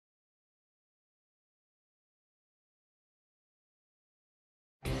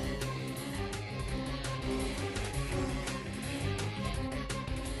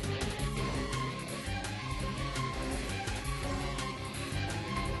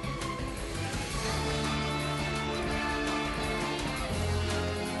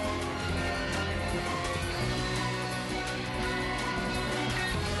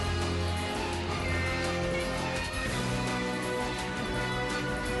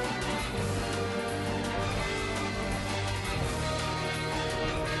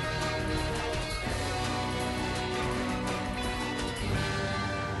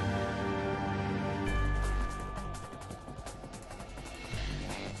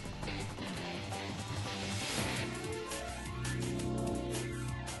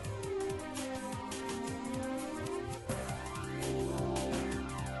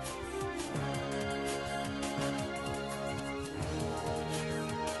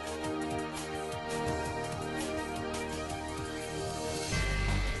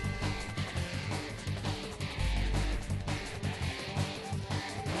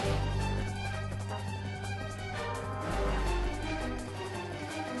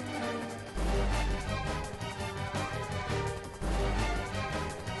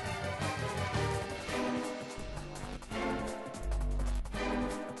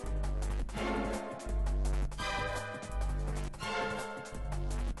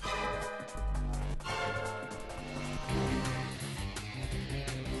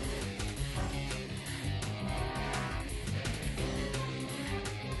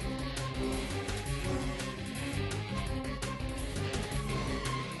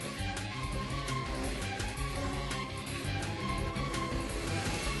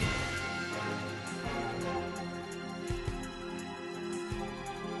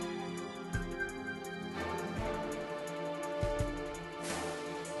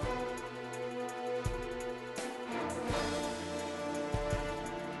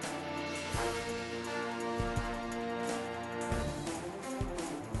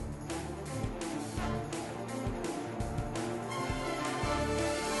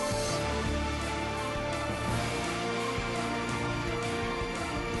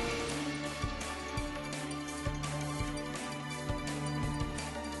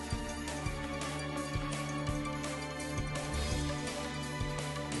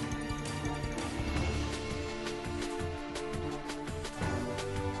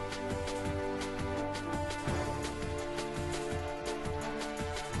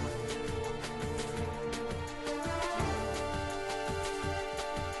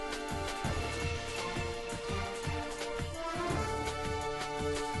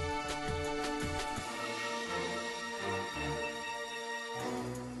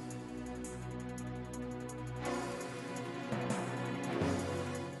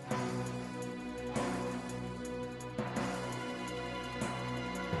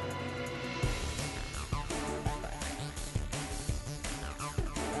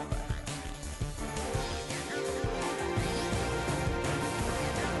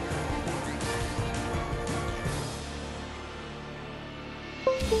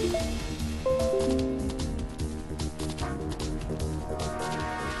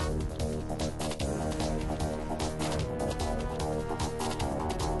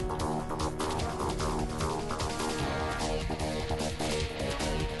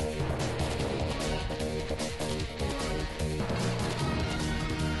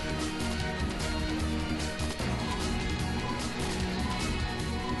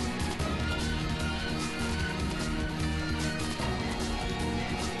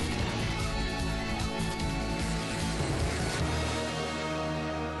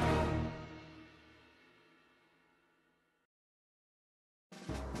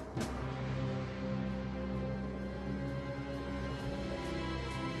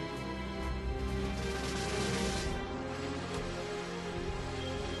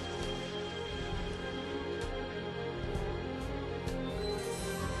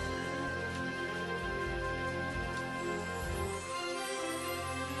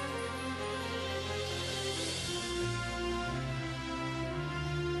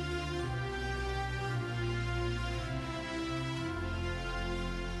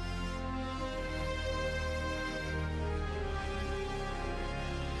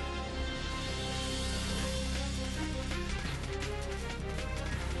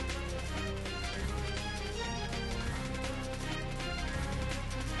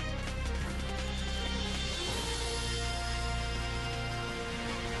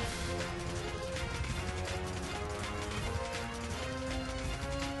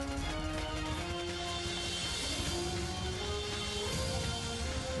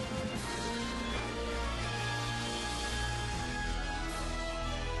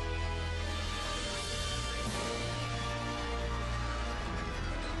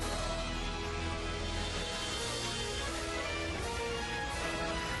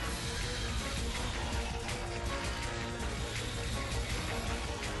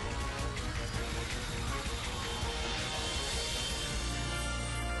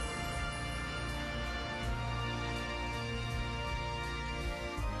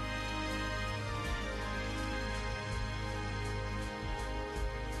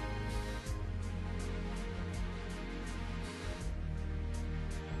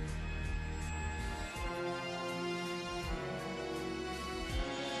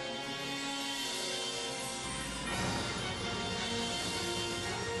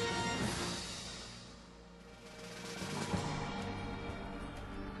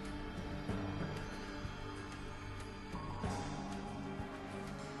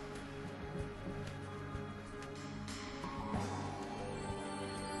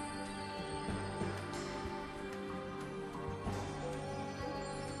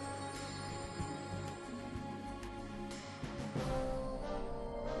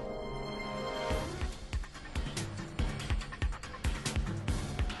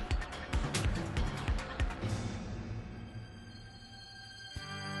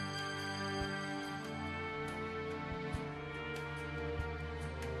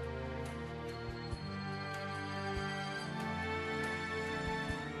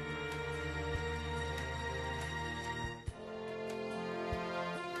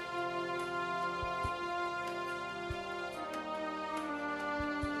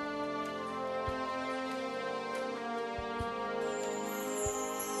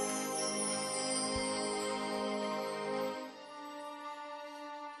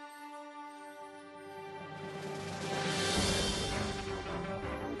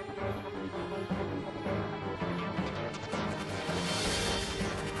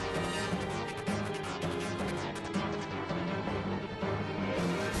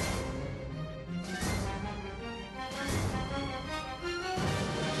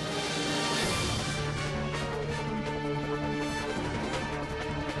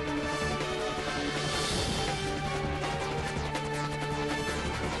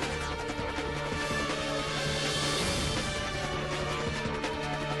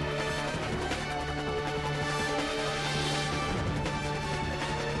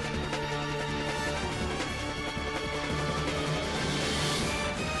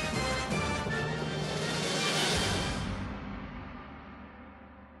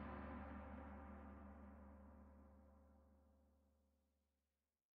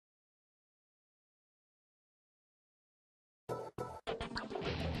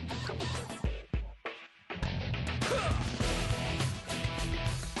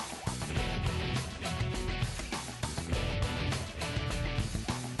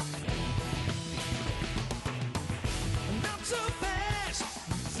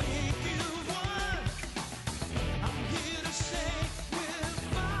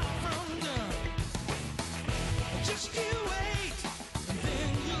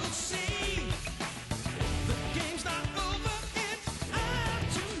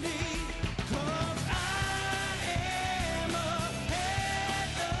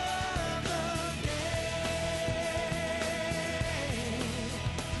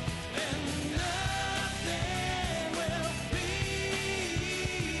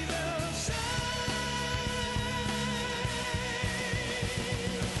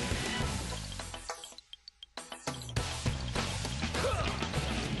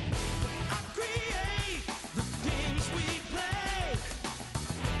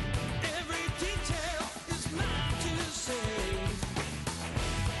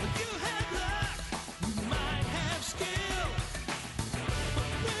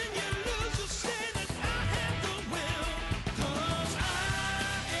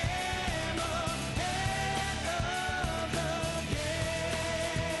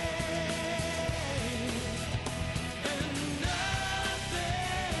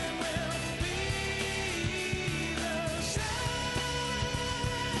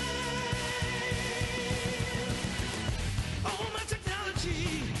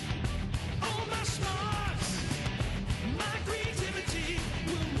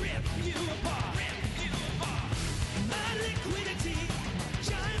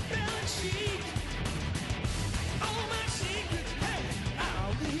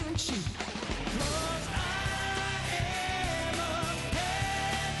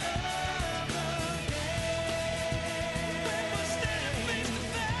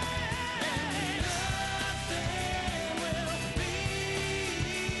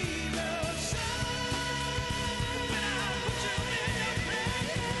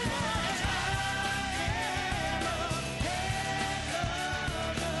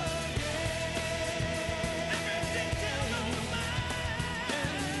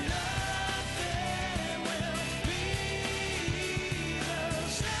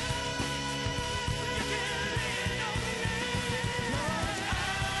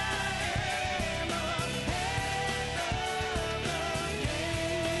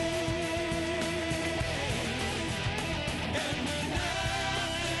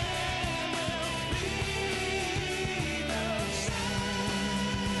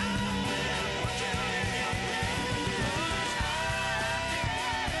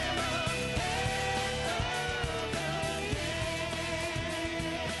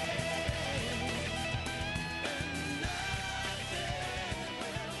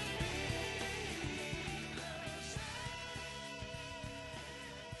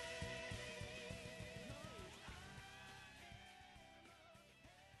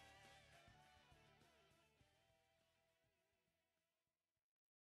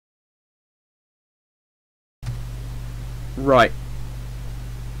Right.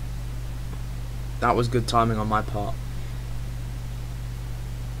 That was good timing on my part.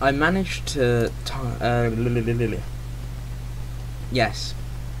 I managed to... yes.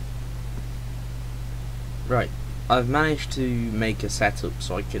 Right. I've managed to make a setup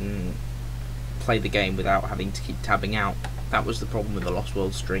so I can play the game without having to keep tabbing out. That was the problem with the Lost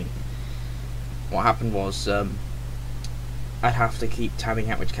World stream. What happened was, I'd have to keep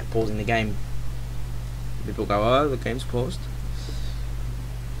tabbing out, which kept pausing the game. People go, oh, the game's paused.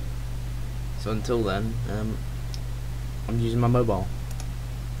 So until then, I'm using my mobile.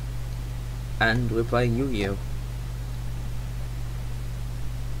 And we're playing Yu-Gi-Oh!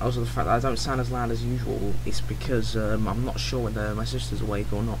 Also, the fact that I don't sound as loud as usual is because I'm not sure whether my sister's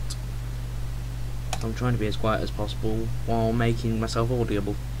awake or not. So I'm trying to be as quiet as possible while making myself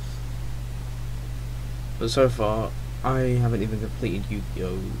audible. But so far, I haven't even completed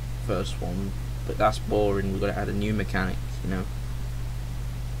Yu-Gi-Oh! First one. But that's boring. We've got to add a new mechanic, you know.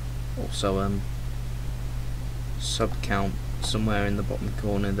 Also, sub count somewhere in the bottom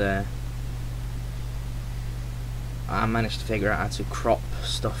corner there. I managed to figure out how to crop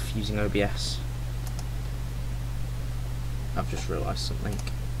stuff using OBS. I've just realised something.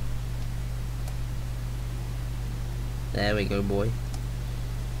 There we go, boy.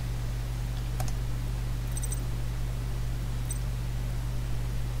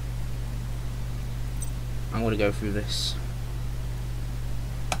 I'm going to go through this.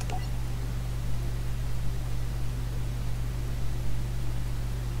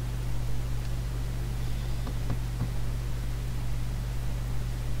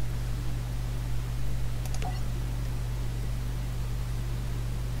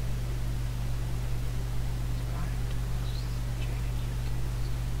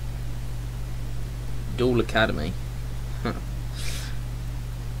 Duel Academy.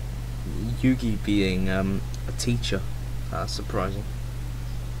 Yugi being a teacher. That's surprising.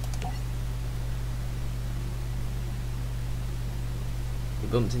 He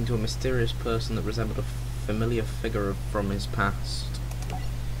bumped into a mysterious person that resembled a familiar figure from his past.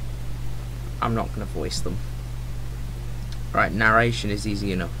 I'm not going to voice them. Right, narration is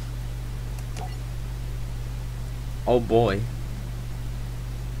easy enough. Oh boy.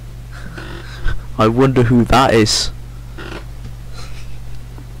 I wonder who that is.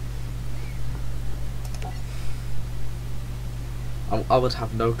 I would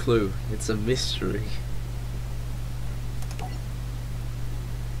have no clue. It's a mystery.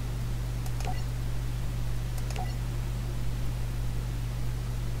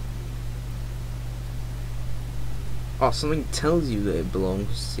 Oh, something tells you that it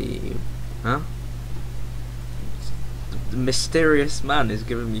belongs to you. Huh? The mysterious man is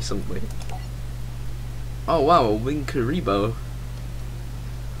giving me something. Oh wow, a Winkaribo.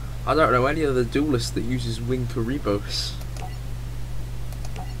 I don't know any other duelist that uses Winkaribos.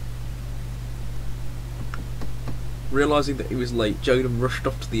 Realising that he was late, Jaden rushed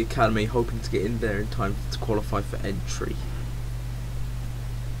off to the academy hoping to get in there in time to qualify for entry.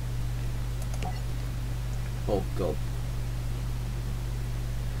 Oh god.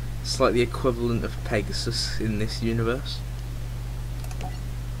 It's like the equivalent of Pegasus in this universe.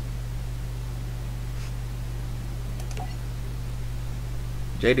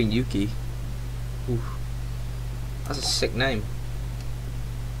 Jaden Yuki. Ooh. That's a sick name.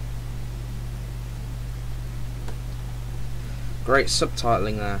 Great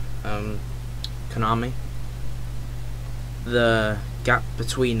subtitling there, Konami. The gap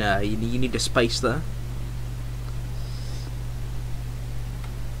between you need a space there.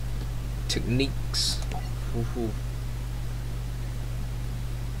 Techniques. Ooh.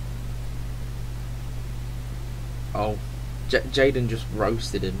 Oh, Jaden just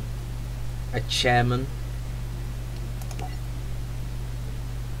roasted him. A chairman.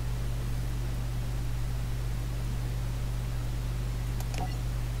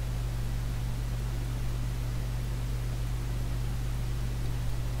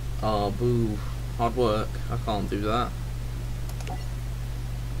 Oh, boo. Hard work. I can't do that.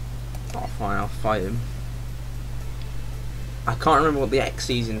 Oh, fine, I'll fight him. I can't remember what the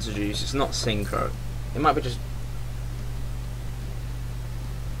XC's introduced. It's not synchro. It might be just...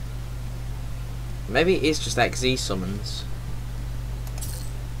 Maybe it is just XZ summons.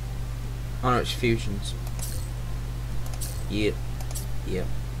 Oh no, it's fusions. Yep. Yep.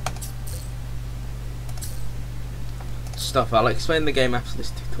 Stuff. I'll explain the game after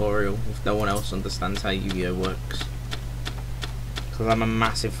this tutorial if no one else understands how Yu-Gi-Oh works. Because I'm a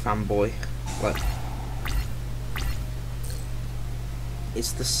massive fanboy. Like,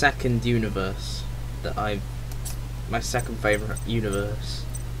 it's the second universe that my second favourite universe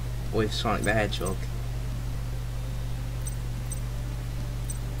with Sonic the Hedgehog.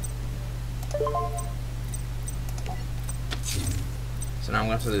 So now I'm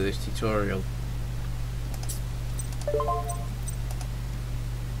going to have to do this tutorial.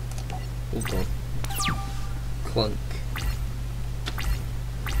 Oh god. Clunk.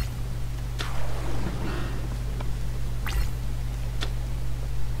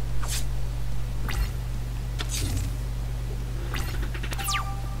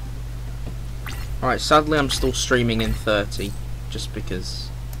 Alright, sadly I'm still streaming in 30, just because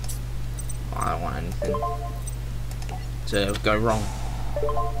I don't want anything to go wrong.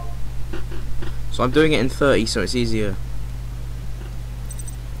 So I'm doing it in 30 so it's easier.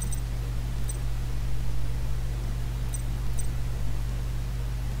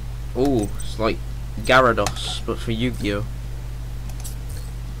 Ooh, it's like Gyarados, but for Yu-Gi-Oh!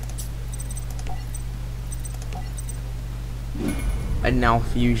 And now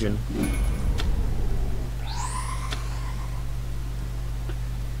Fusion.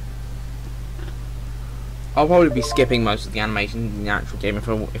 I'll probably be skipping most of the animation in the actual game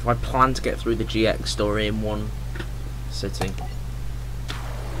if I plan to get through the GX story in one sitting.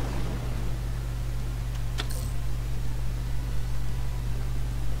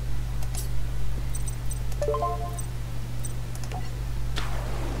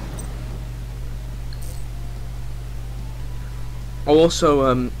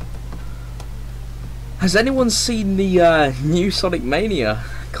 Also, has anyone seen the new Sonic Mania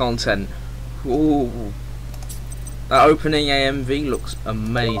content? Ooh. That opening AMV looks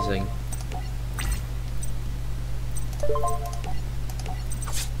amazing.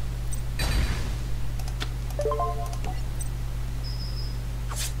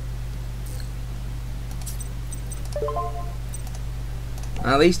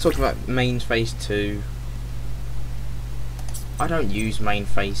 Now these talk about main phase 2. I don't use main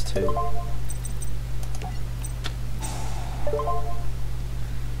phase 2.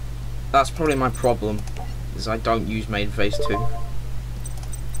 That's probably my problem. Is I don't use main phase 2.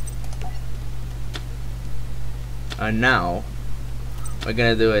 And now we're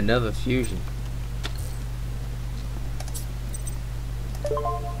gonna do another fusion.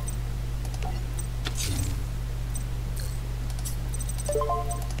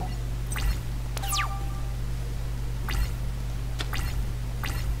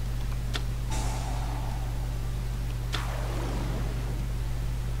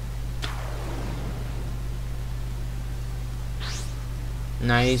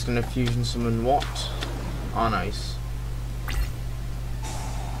 Now he's gonna fusion summon what? Oh nice. I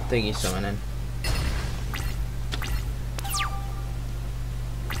think he's summoning.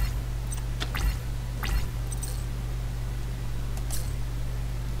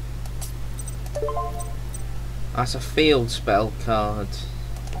 That's a field spell card.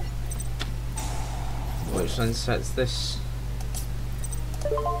 Which then sets this.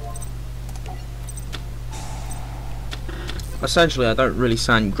 Essentially, I don't really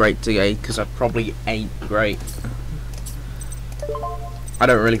sound great today because I probably ain't great. I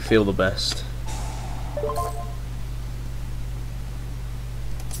don't really feel the best.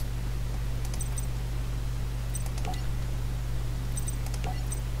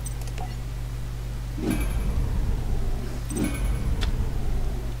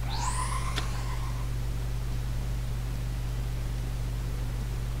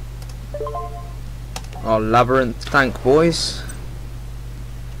 Oh, Labyrinth tank, boys.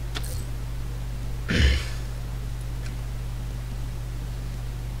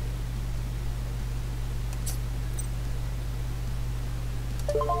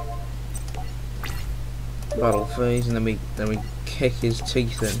 Battle phase, and then we kick his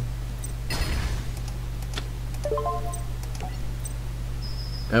teeth in.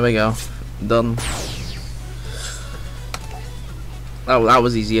 There we go. Done. Oh, that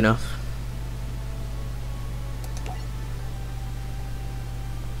was easy enough.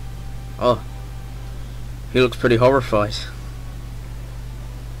 Oh, he looks pretty horrified.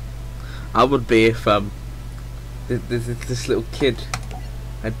 I would be if this little kid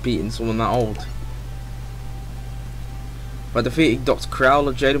had beaten someone that old. By defeating Dr.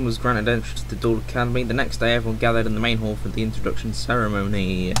 Crowler, Jaden was granted entry to the Duel Academy. The next day, everyone gathered in the main hall for the introduction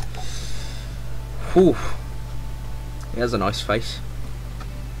ceremony. Whew. He has a nice face.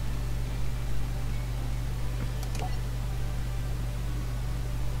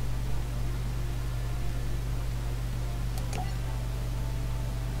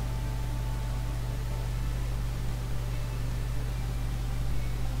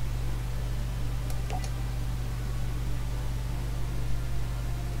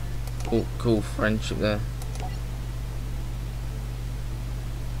 Cool friendship there.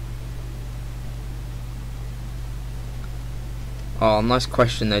 Oh, nice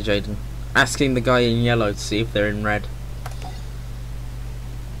question there, Jaden. Asking the guy in yellow to see if they're in red.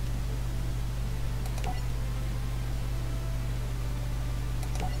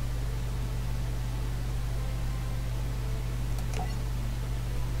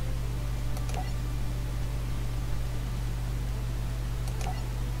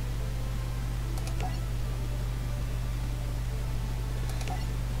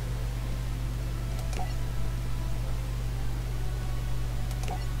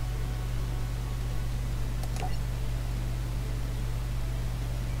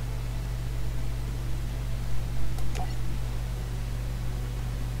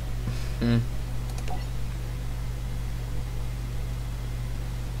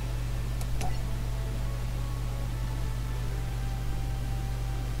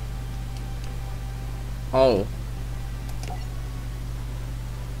 Oh.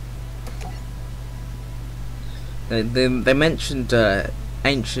 They mentioned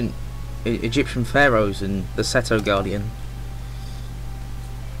ancient Egyptian pharaohs and the Seto Guardian.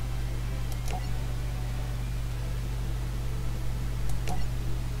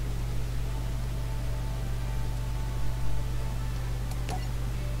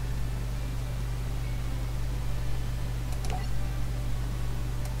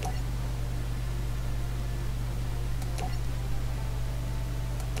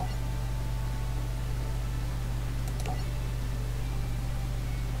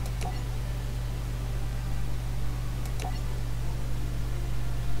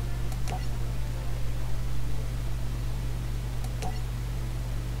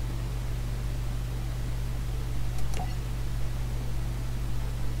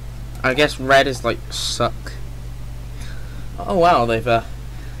 I guess red is like suck. Oh wow, they've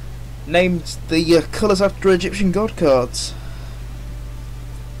named the colours after Egyptian god cards.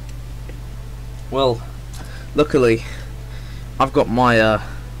 Well, luckily I've got my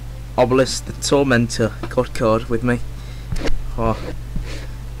Obelisk the Tormentor god card with me. Oh,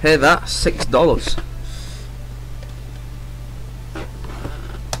 hear that? $6.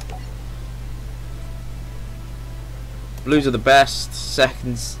 Blues are the best,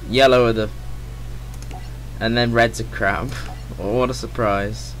 seconds, yellow are the... and then reds are crap. Oh, what a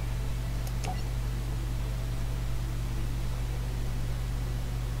surprise.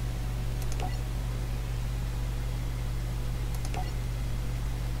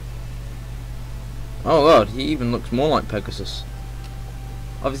 Oh god, he even looks more like Pegasus.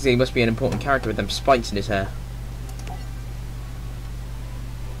 Obviously he must be an important character with them spikes in his hair.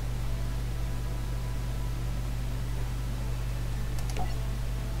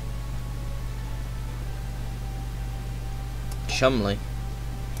 Chumley.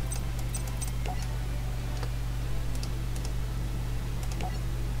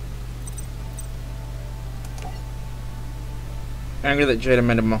 Angry that Jada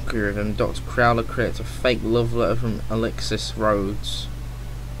made a mockery of him, Dr. Crowler creates a fake love letter from Alexis Rhodes.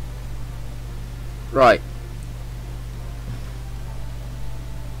 Right.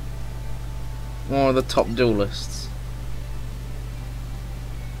 One of the top duelists.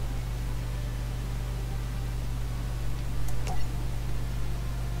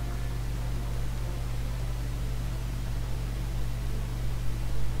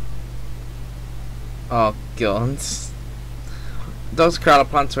 Oh god. Dr. Crowler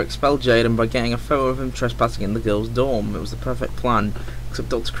planned to expel Jaden by getting a photo of him trespassing in the girls' dorm. It was the perfect plan, except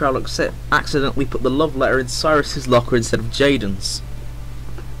Dr. Crowler accidentally put the love letter in Cyrus's locker instead of Jaden's.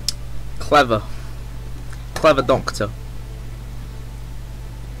 Clever. Clever doctor.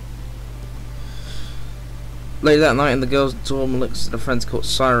 Late that night in the girls' dorm, looks at a friend called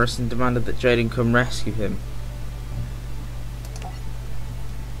Cyrus and demanded that Jaden come rescue him.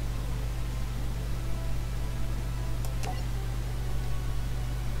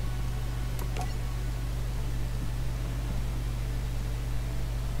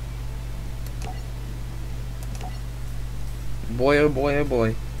 Boy, oh boy, oh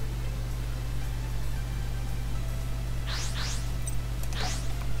boy.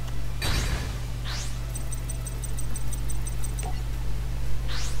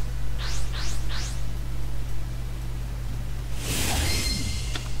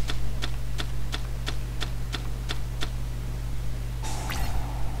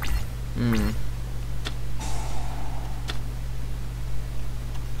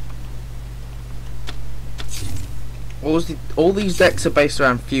 All these decks are based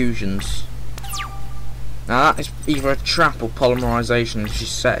around fusions. Now that is either a trap or polymerization if you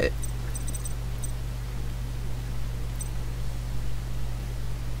set it.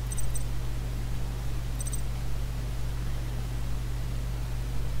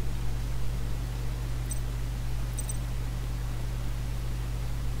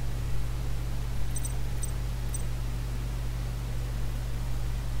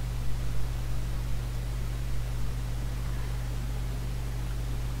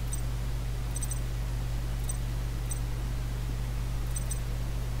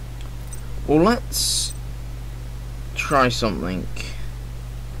 Well, let's try something.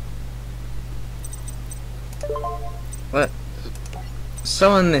 Let's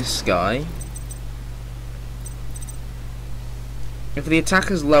summon this guy. If the attack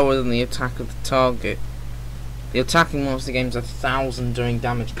is lower than the attack of the target, the attacking monster gains 1,000 during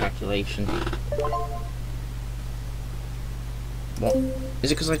damage calculation. What?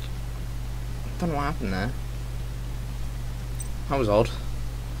 Is it because I don't know what happened there? That was odd.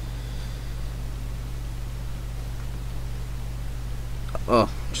 Oh,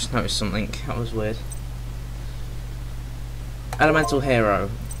 just noticed something. That was weird. Elemental Hero.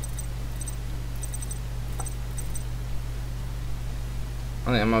 I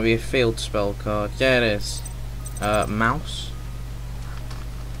think that might be a field spell card. Yeah, it is. Mouse.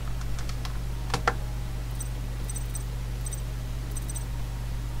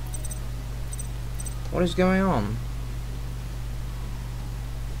 What is going on?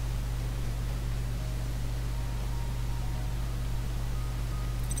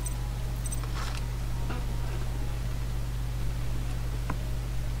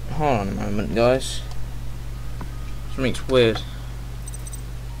 Hold on a moment, guys. Something's weird.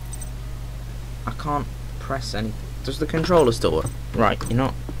 I can't press anything. Does the controller still work? Right, you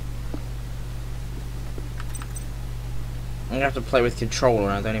know. I'm gonna have to play with controller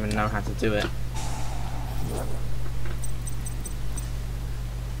and I don't even know how to do it.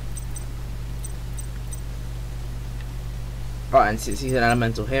 Right, and since he's an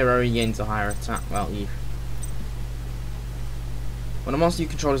elemental hero, he gains a higher attack value. When a monster you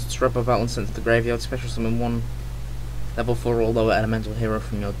control is destroyed by battle and sent to the graveyard, special summon one level 4 or lower elemental hero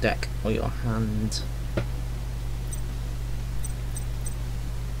from your deck or your hand.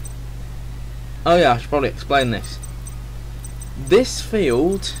 Oh yeah, I should probably explain this. This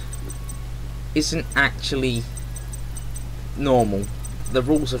field isn't actually normal. The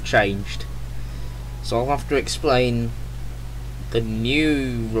rules have changed. So I'll have to explain the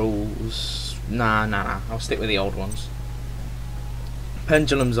new rules. Nah. I'll stick with the old ones.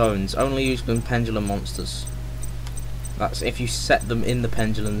 Pendulum zones, only used in pendulum monsters. That's if you set them in the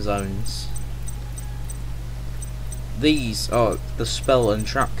pendulum zones. These are the spell and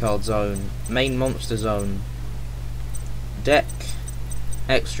trap card zone, main monster zone, deck,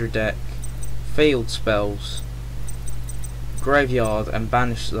 extra deck, field spells, graveyard and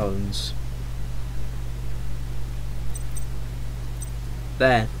banish zones.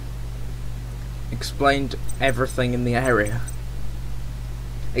 There. Explained everything in the area.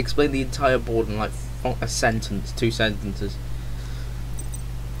 Explain the entire board in like a sentence, 2 sentences.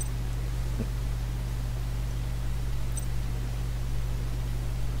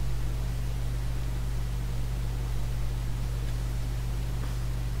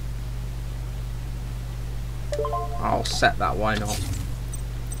 I'll set that, why not?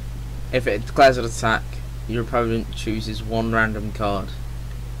 If it declares an attack, your opponent chooses one random card.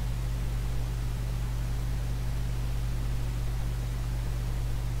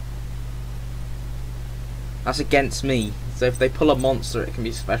 That's against me. So if they pull a monster, it can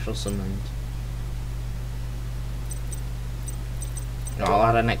be special summoned. I'll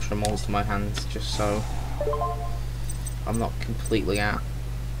add an extra monster to my hands just so I'm not completely out.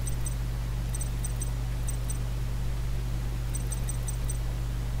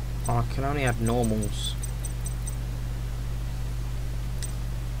 Oh, I can only add normals.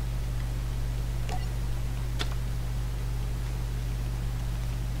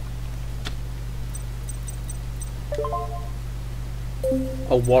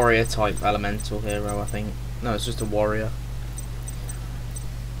 a warrior type elemental hero, I think. No, it's just a warrior.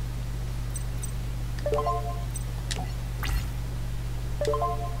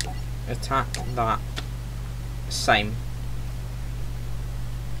 Attack that. Same.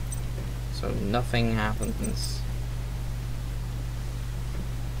 So nothing happens.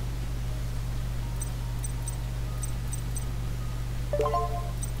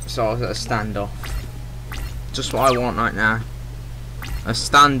 So I'll get a standoff. Just what I want right now. A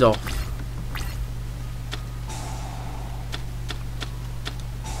standoff.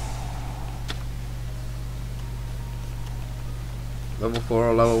 Level 4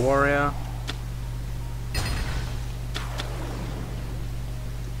 or lower warrior.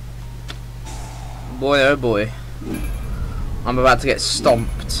 Boy oh boy. I'm about to get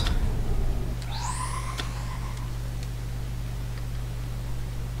stomped.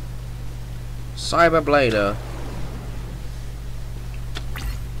 Cyber Blader.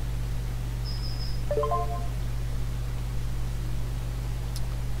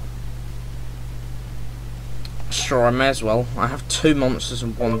 Sure, I may as well. I have 2 monsters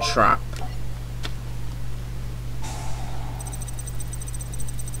and 1 trap.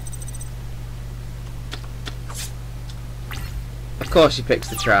 Of course he picks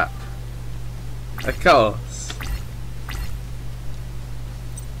the trap. Of course.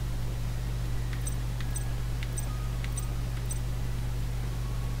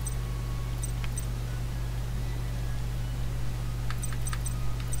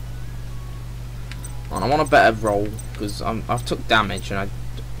 I want a better roll because I've took damage and I.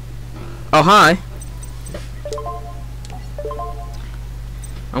 Oh hi!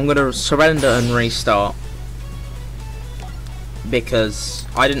 I'm gonna surrender and restart because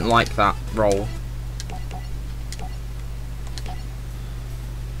I didn't like that roll.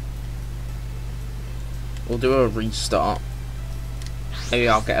 We'll do a restart. Maybe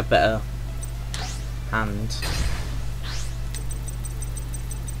I'll get a better hand.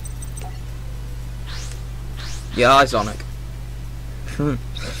 Yeah, hi Sonic. Oh,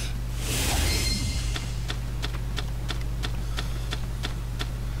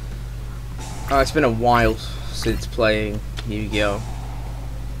 it's been a while since playing Yu-Gi-Oh!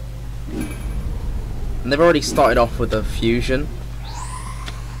 And they've already started off with a fusion.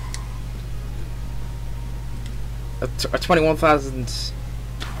 A 21,000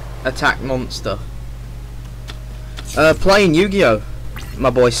 attack monster. Playing Yu-Gi-Oh! My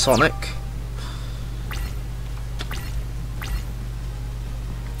boy Sonic.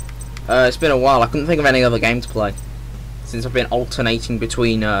 It's been a while. I couldn't think of any other game to play since I've been alternating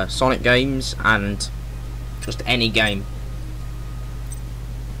between Sonic games and just any game.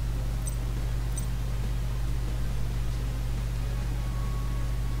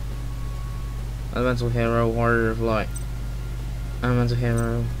 Elemental Hero, Warrior of Light. Elemental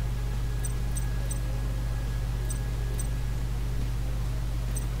Hero.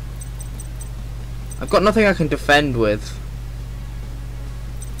 I've got nothing I can defend with.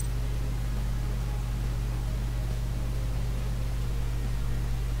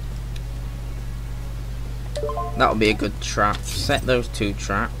 That'll be a good trap. Set those 2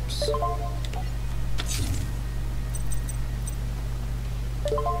 traps.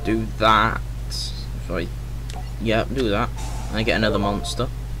 Do that. Sorry. Yep, do that. And I get another monster.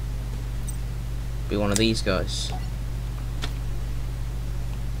 Be one of these guys.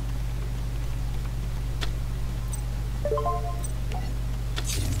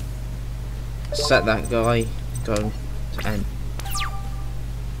 Set that guy. Go to end.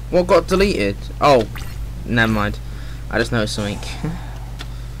 What got deleted? Oh. Never mind. I just noticed something.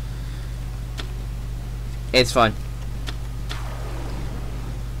 It's fine.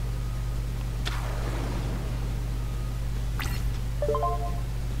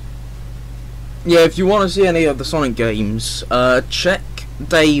 Yeah, if you want to see any of the Sonic games, check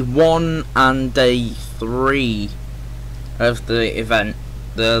day 1 and day 3 of the event.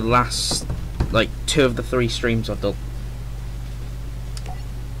 The last, like, 2 of the 3 streams I've done.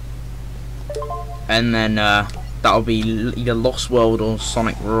 And then that'll be either Lost World or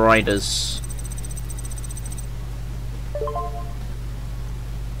Sonic Riders.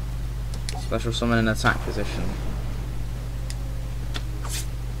 Special summon in attack position.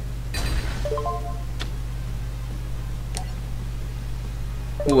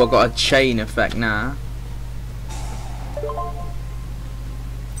 Ooh, I got a chain effect now.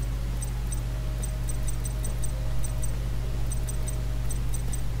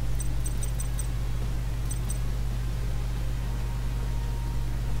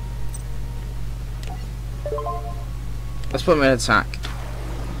 Let's put him in attack.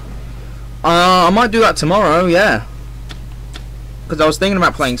 I might do that tomorrow, yeah. because I was thinking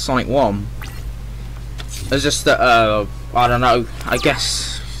about playing Sonic 1. It's just that, I don't know, I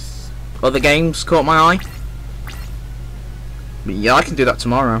guess other games caught my eye. But yeah, I can do that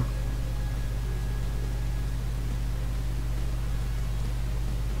tomorrow.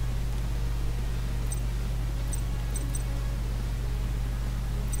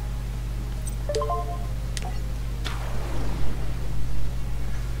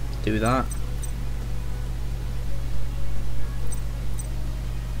 Do that.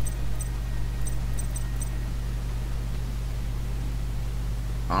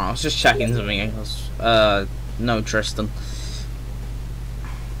 Oh, I was just checking something else. No, Tristan.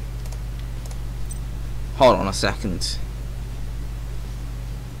 Hold on a second.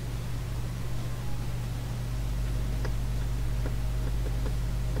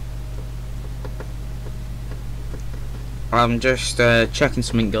 I'm just checking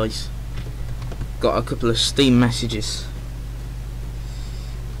something, guys. Got a couple of Steam messages.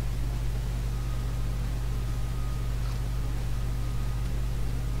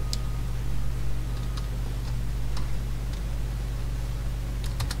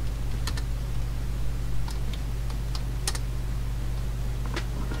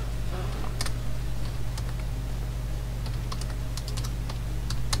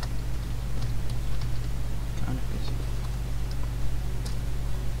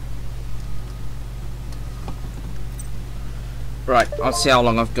 Right, I'll see how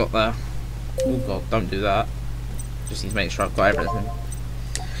long I've got there. Oh god, don't do that. Just need to make sure I've got everything.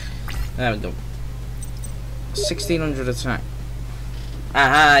 There we go. 1600 attack.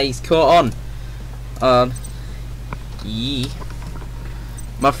 Aha, he's caught on. Yee.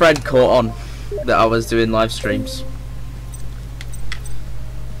 My friend caught on that I was doing live streams.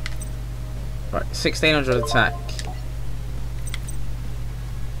 Right, 1600 attack.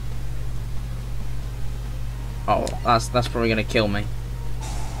 Oh, that's probably gonna kill me.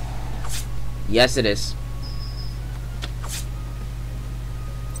 Yes, it is.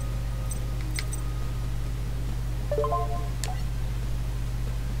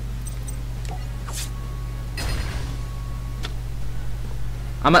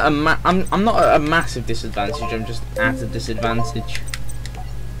 I'm not at a massive disadvantage. I'm just at a disadvantage.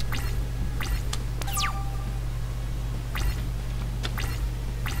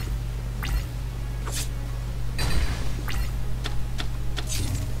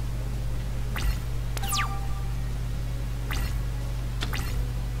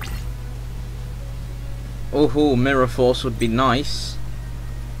 Oh, mirror force would be nice.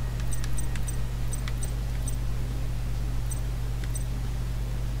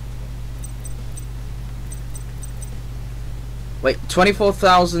 Wait,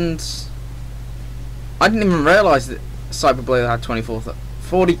 24,000. I didn't even realise that Cyberblade had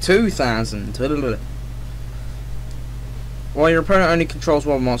 42,000. While your opponent only controls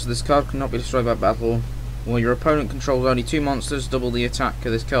one monster, this card cannot be destroyed by battle. While your opponent controls only 2 monsters, double the attack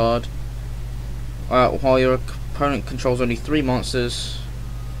of this card. While your opponent controls only 3 monsters,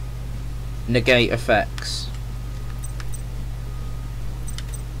 negate effects.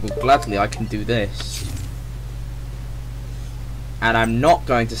 Well, gladly I can do this. And I'm not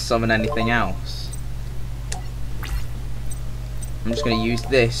going to summon anything else. I'm just going to use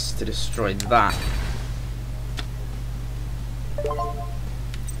this to destroy that.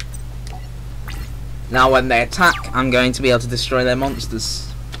 Now when they attack, I'm going to be able to destroy their monsters.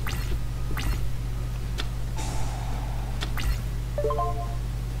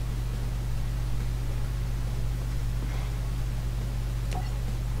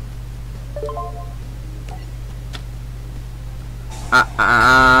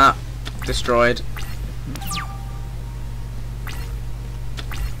 Destroyed.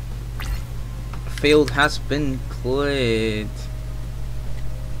 Field has been cleared.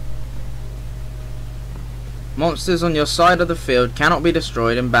 Monsters on your side of the field cannot be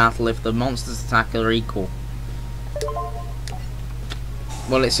destroyed in battle if the monster's attack are equal.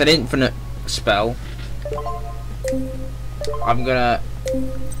 Well, it's an infinite spell. I'm gonna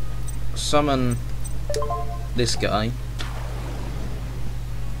summon this guy.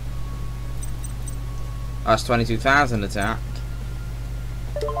 That's 22,000 attack.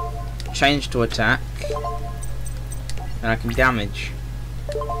 Change to attack. And I can damage.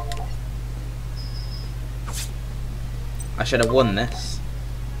 I should have won this.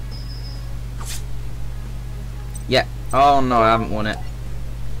 Yeah. Oh no, I haven't won it.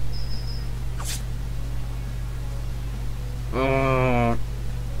 Oh.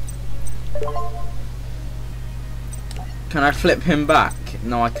 Can I flip him back?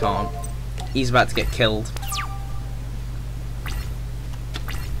 No, I can't. He's about to get killed.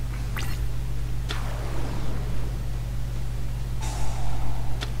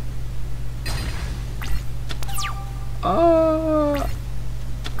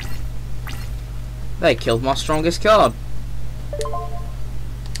 They killed my strongest card.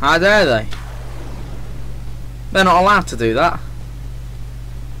 How dare they? They're not allowed to do that.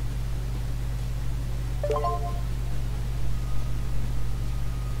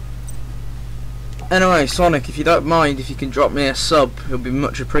 Anyway, Sonic, if you don't mind, if you can drop me a sub, it'll be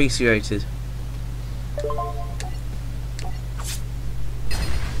much appreciated.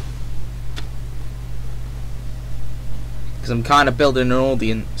 Because I'm kind of building an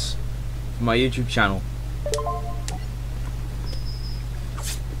audience for my YouTube channel.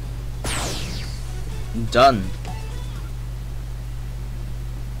 Done.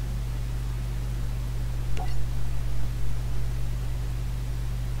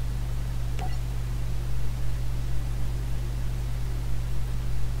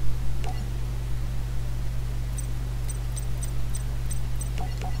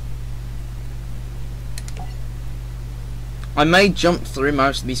 I may jump through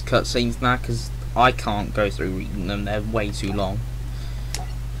most of these cutscenes now because I can't go through reading them, they're way too long.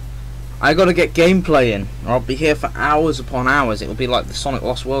 I gotta get gameplay in, or I'll be here for hours upon hours. It'll be like the Sonic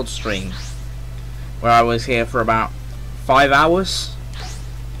Lost World stream, where I was here for about 5 hours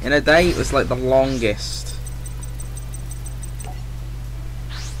in a day. It was like the longest.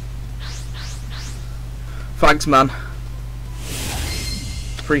 Thanks, man.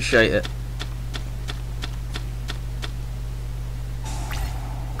 Appreciate it.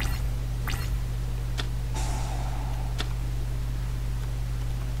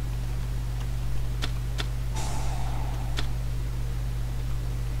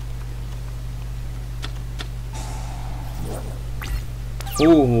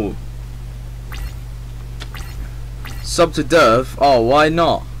 Ooh. Sub to Derv? Oh, why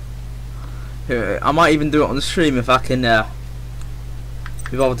not? I might even do it on the stream if I can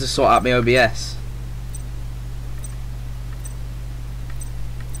be able to sort out my OBS.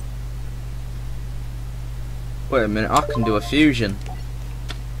 Wait a minute, I can do a fusion.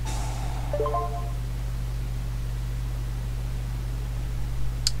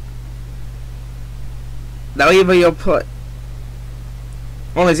 Now either you'll put...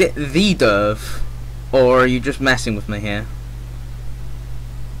 Well, is it the Derv, or are you just messing with me here?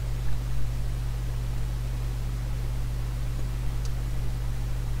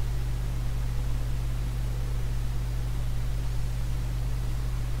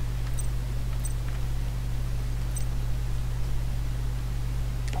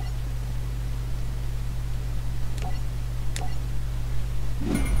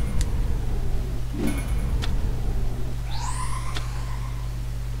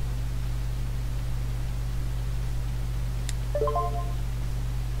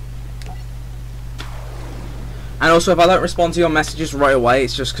 And also, if I don't respond to your messages right away,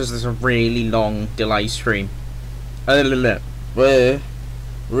 it's just because there's a really long delay stream. Really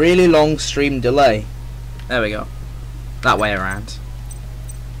long stream delay. There we go. That way around.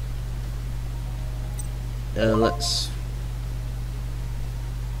 Let's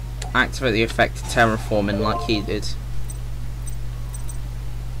activate the effect of terraforming like he did.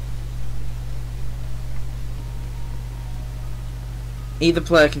 Either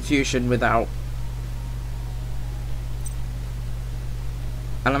player confusion without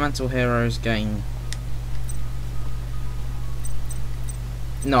Elemental Heroes gain.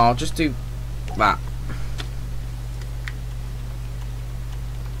 No, I'll just do that.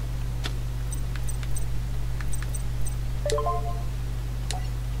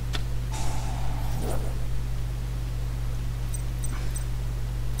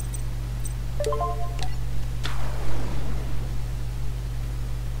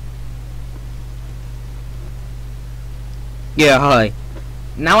 Yeah, hi.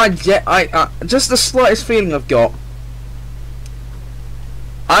 Now I just the slightest feeling I've got.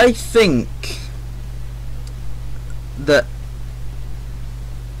 I think that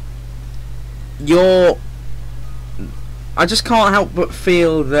I just can't help but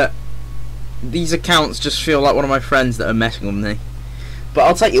feel that these accounts just feel like one of my friends that are messing with me. But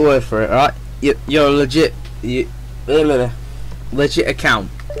I'll take your word for it, alright? You're a legit account.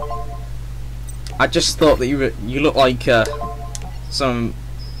 I just thought that you look like some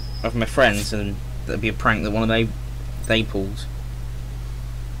of my friends, and that'd be a prank that one of they pulled.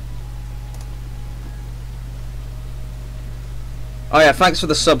 Oh yeah, thanks for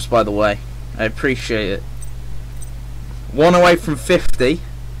the subs, by the way. I appreciate it. One away from 50.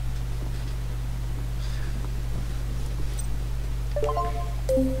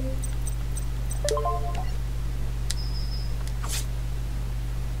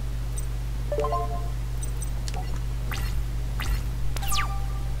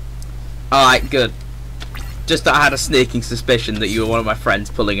 Alright, good. Just that I had a sneaking suspicion that you were one of my friends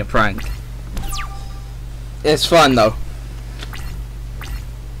pulling a prank. It's fun though.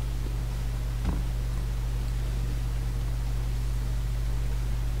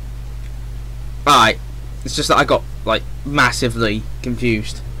 Alright. It's just that I got like massively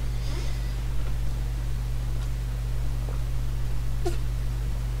confused.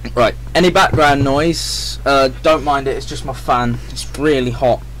 Right. Any background noise, don't mind it, it's just my fan. It's really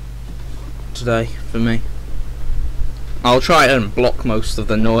hot today for me. I'll try and block most of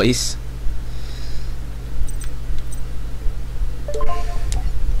the noise.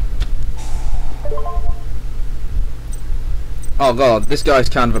 Oh god, this guy's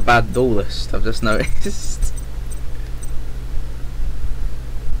kind of a bad duelist, I've just noticed.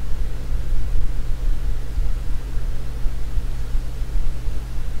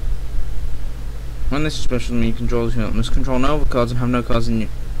 When this is special, you control you must control no other cards and have no cards in you.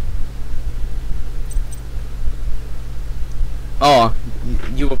 Oh,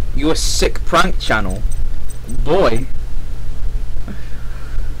 you a sick prank channel, boy.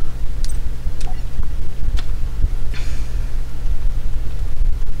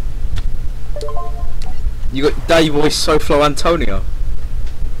 You got Day Boy Soflo Antonio.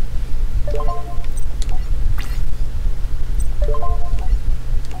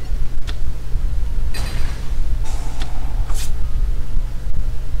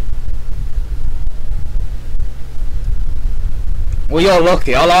 Well, you're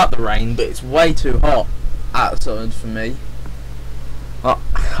lucky. I like the rain, but it's way too hot outside for me.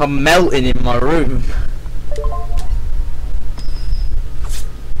 I'm melting in my room.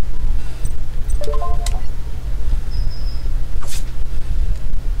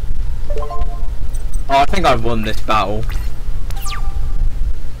 Oh, I think I've won this battle.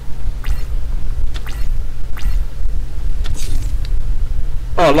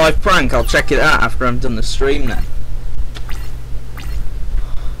 Oh, live prank. I'll check it out after I'm done the stream then.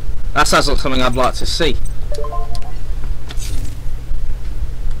 That sounds like something I'd like to see.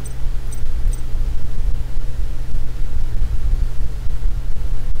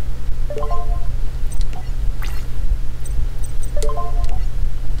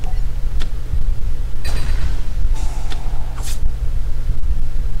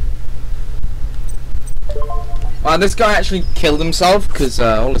 Wow, this guy actually killed himself because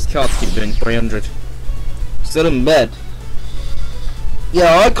all his cards keep doing 300. Still in bed.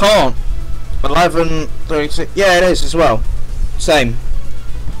 Yeah, I can't. 11:36. Yeah, it is as well. Same.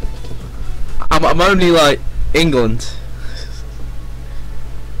 I'm only like England.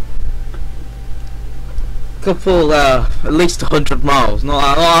 Couple at least 100 miles.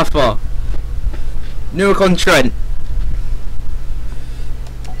 Not that far. Newark-on-Trent.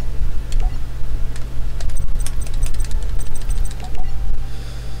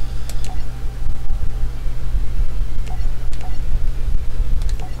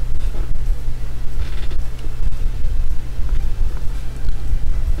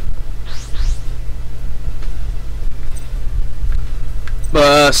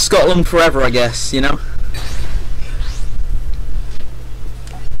 Scotland forever, I guess, you know?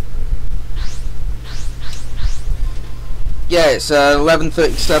 Yeah, it's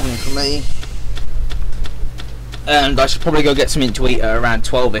 11:37 for me. And I should probably go get something to eat at around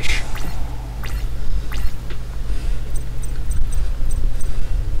 12ish.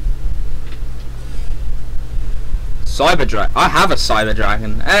 Cyber Dragon. I have a Cyber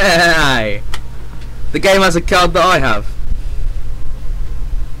Dragon. Hey! The game has a card that I have.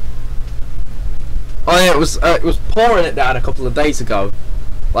 Oh yeah, it was pouring it down a couple of days ago,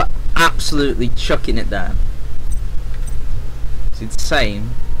 like absolutely chucking it down. It's insane.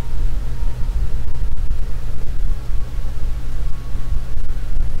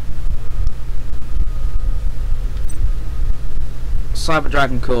 Cyber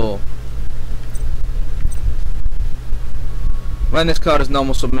Dragon Core. When this card is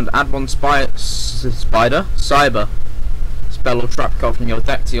normal summoned, add one cyber spell or trap card from your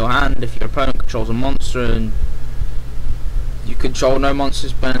deck to your hand. If your opponent controls a monster and you control no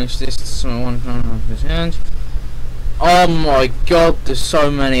monsters, banish this to someone from his hand. Oh my god, there's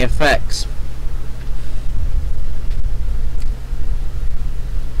so many effects.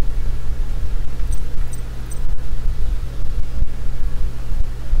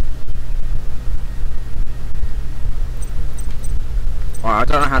 Right, I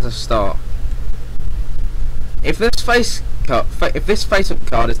don't know how to start. If this face-up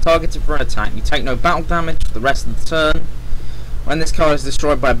card is targeted for an attack, you take no battle damage for the rest of the turn. When this card is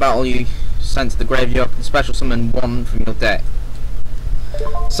destroyed by battle, you send to the graveyard and special summon one from your deck.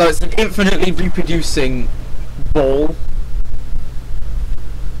 So it's an infinitely reproducing ball.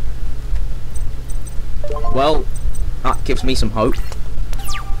 Well, that gives me some hope.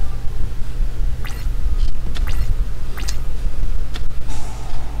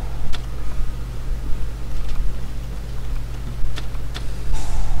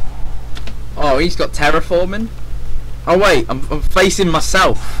 Oh, he's got terraforming. Oh wait, I'm facing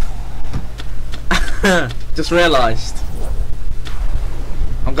myself. Just realised.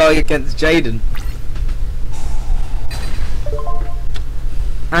 I'm going against Jaden.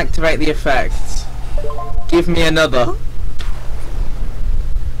 Activate the effect. Give me another.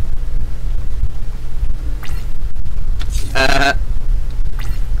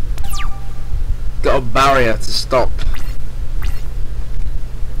 Got a barrier to stop.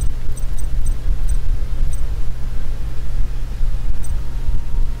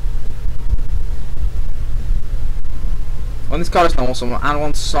 When this card is normal, someone add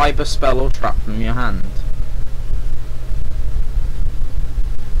one cyber spell or trap from your hand.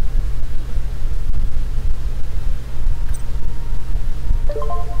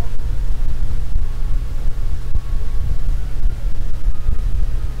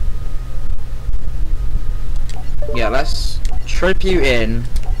 Yeah, let's tribute in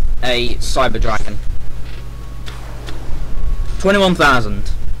a cyber dragon.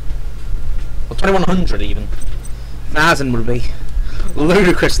 21,000. Or 2,100 even. 1,000 would be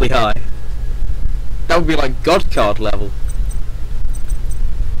ludicrously high. That would be like God card level.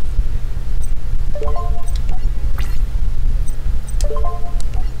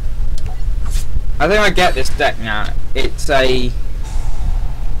 I think I get this deck now. It's a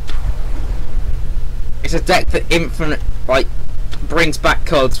deck that infinite like brings back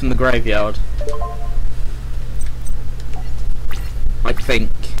cards from the graveyard. I think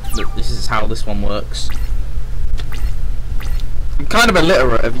that this is how this one works. I'm kind of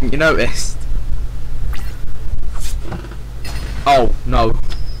illiterate, haven't you noticed? Oh, no.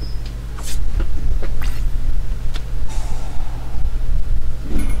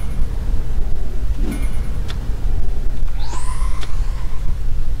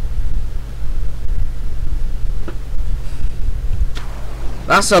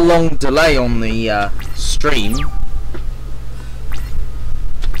 That's a long delay on the stream.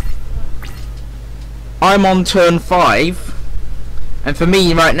 I'm on turn 5, and for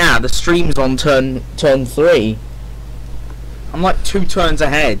me right now the stream's on turn 3. I'm like 2 turns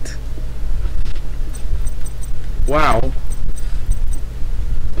ahead. Wow.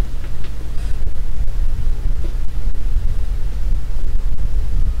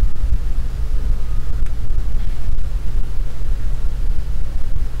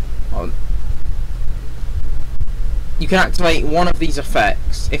 You can activate one of these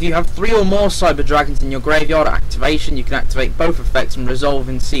effects. If you have 3 or more cyber dragons in your graveyard at activation, you can activate both effects and resolve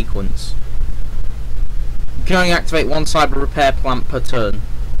in sequence. You can only activate one cyber repair plant per turn.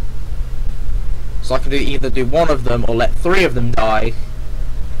 So I can either do one of them or let 3 of them die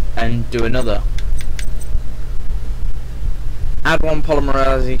and do another. Add 1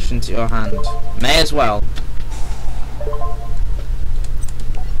 polymerization to your hand. May as well.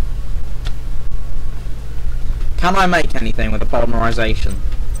 Can I make anything with a polymerization?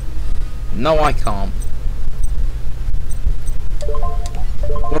 No, I can't.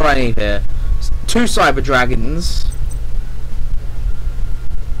 What do I need here? 2 cyber dragons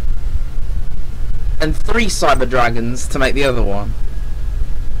and 3 cyber dragons to make the other one.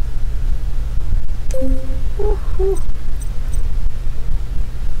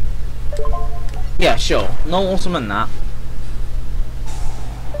 Yeah, sure. No awesome in that.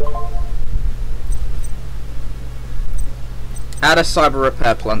 Add a cyber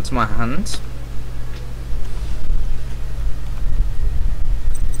repair plant to my hand.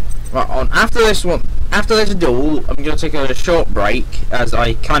 Right, on after this duel, I'm gonna take a short break as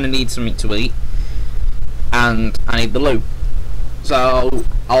I kinda need something to eat. And I need the loot. So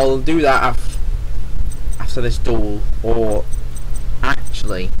I'll do that after this duel, or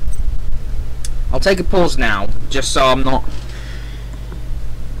actually I'll take a pause now, just so I'm not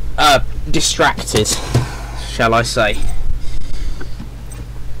distracted, shall I say.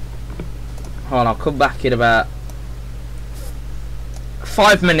 Hold on, I'll come back in about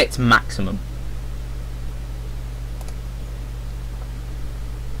 5 minutes maximum.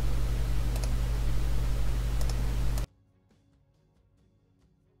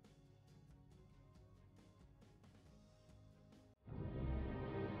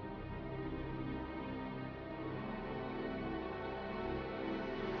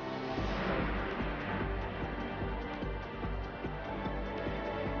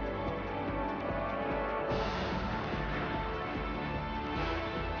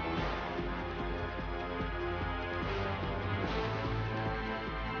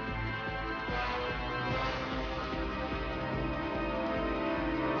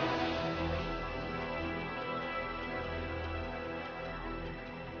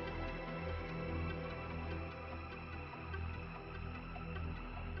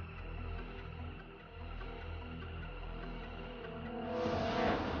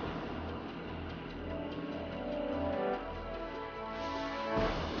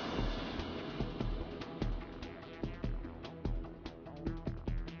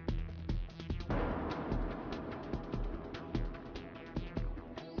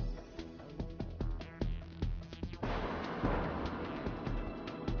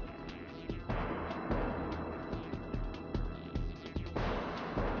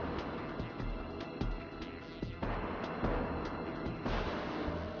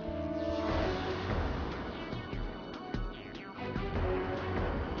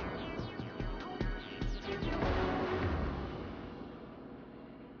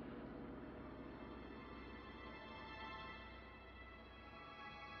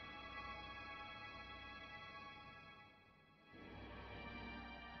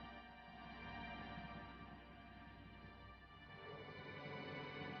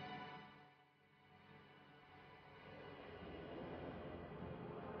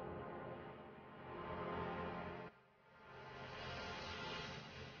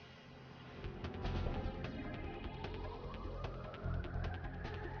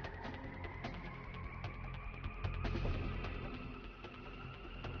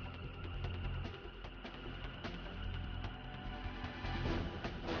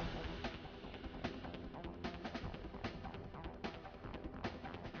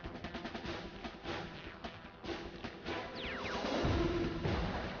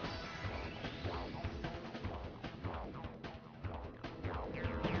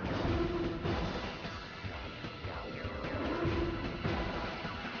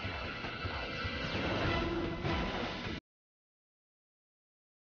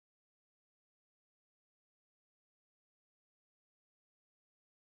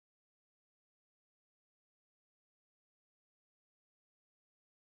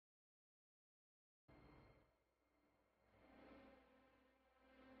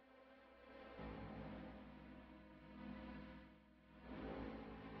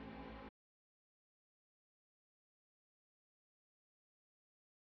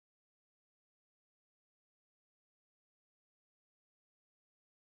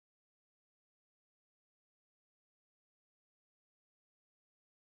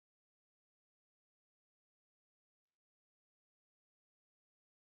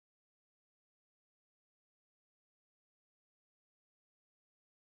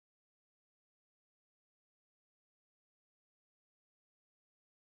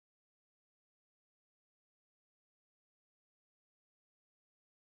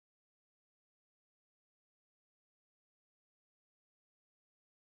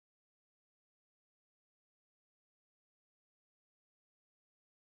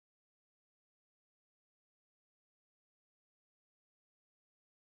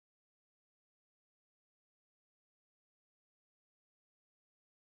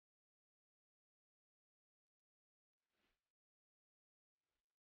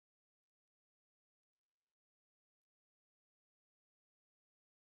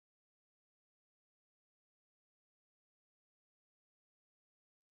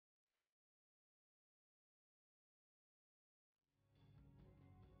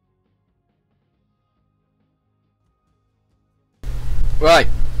 Right,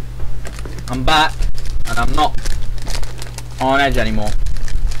 I'm back, and I'm not on edge anymore.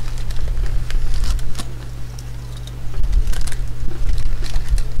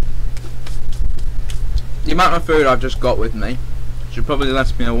 The amount of food I've just got with me should probably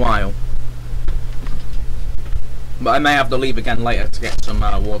last me a while, but I may have to leave again later to get some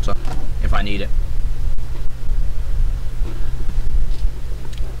water if I need it.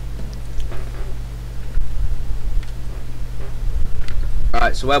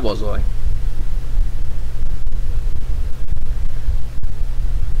 Right, so where was I?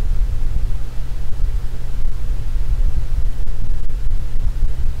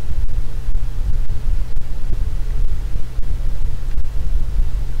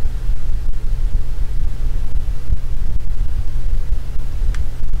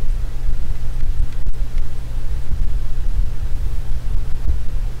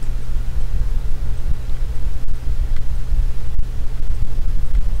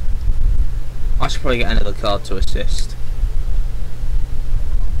 I should probably get another card to assist.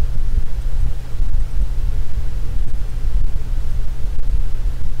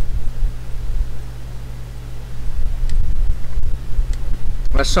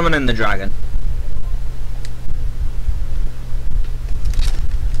 Let's summon in the dragon.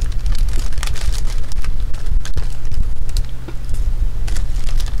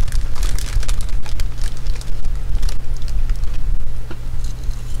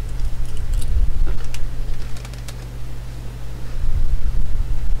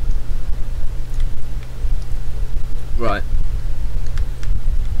 Right.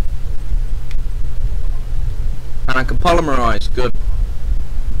 And I can polymerize, good.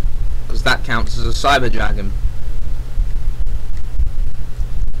 Because that counts as a cyber dragon.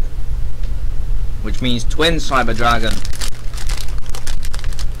 Which means twin cyber dragon.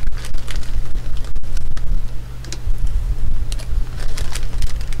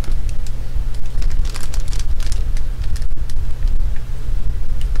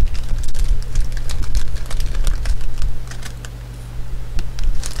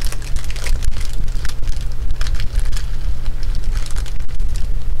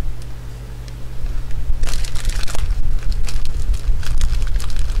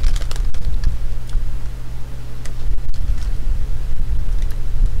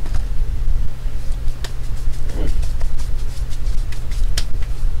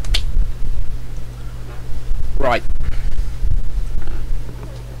 Right.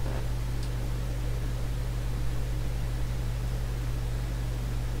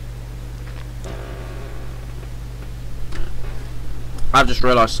 I've just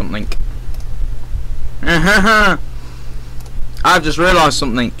realised something. I've just realised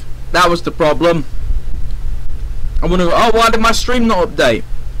something. That was the problem. I wonder, oh, why did my stream not update?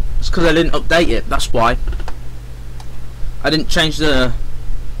 It's because I didn't update it, that's why. I didn't change the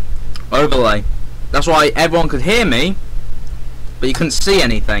overlay. That's why everyone could hear me, but you couldn't see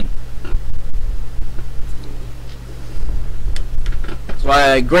anything. So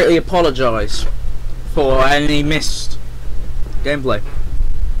I greatly apologise for any missed gameplay.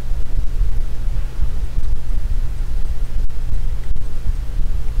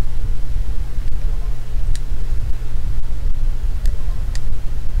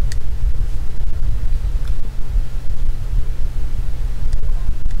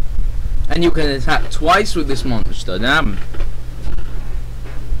 And you can attack twice with this monster, damn.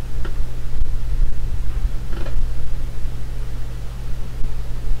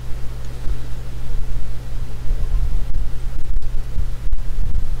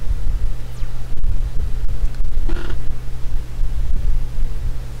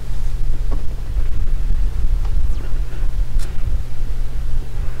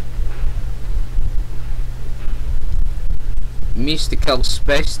 Mystical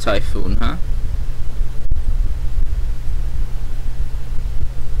space typhoon, huh?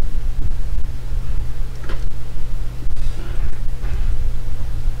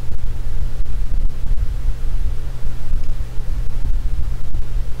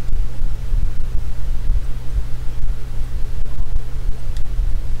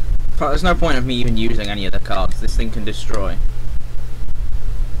 But there's no point of me even using any of the cards. This thing can destroy.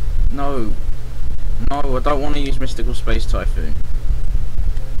 No. No, I don't want to use Mystical Space Typhoon.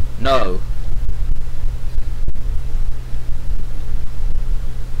 No.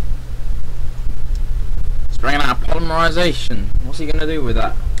 It's bringing out polymerization. What's he going to do with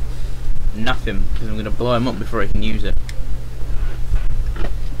that? Nothing, because I'm going to blow him up before he can use it.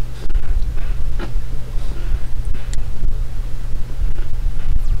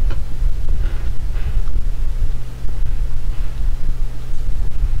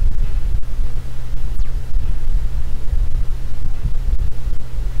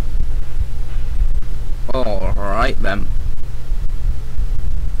 fight them,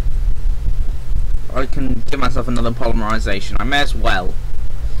 I can give myself another polymerization. I may as well.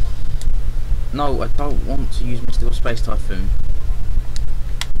 No, I don't want to use Mystical Space Typhoon.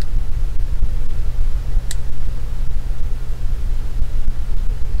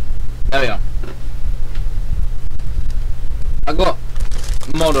 There we go. I got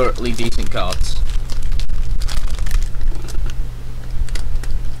moderately decent cards.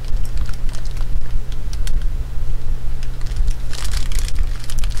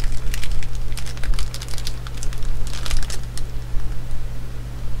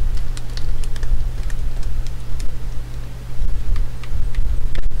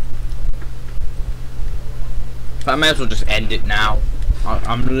 But I may as well just end it now.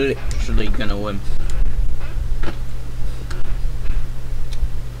 I'm literally gonna win.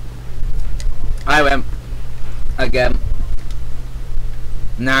 I win. Again.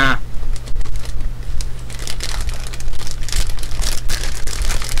 Nah.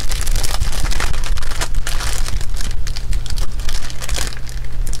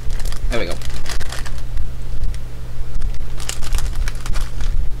 There we go.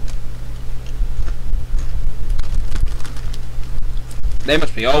 They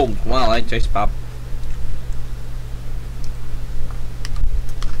must be old. Well, I taste bad.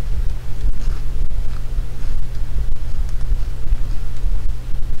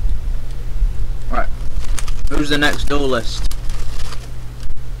 Right. Who's the next duelist?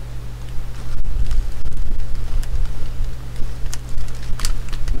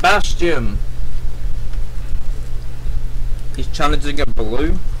 Bastion. He's challenging a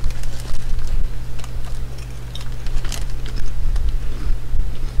blue.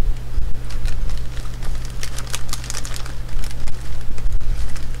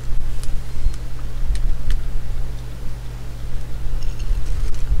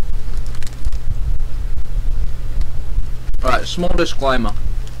 Right, small disclaimer.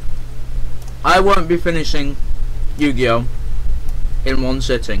 I won't be finishing Yu-Gi-Oh! In one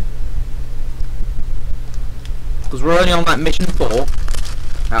sitting. Because we're only on that mission 4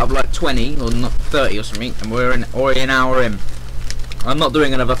 out of like 20 or not 30 or something, and we're already an hour in. I'm not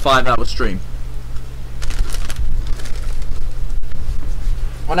doing another 5-hour stream.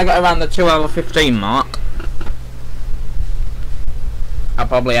 When I get around the 2-hour 15 mark, I'll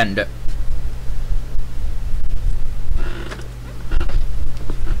probably end it.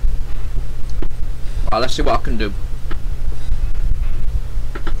 Right, let's see what I can do.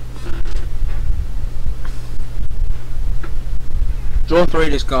 Draw 3,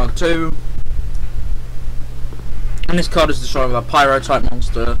 discard 2. And this card is destroyed with a Pyro type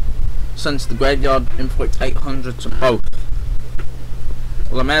monster. Sends to the graveyard, inflict 800 to both.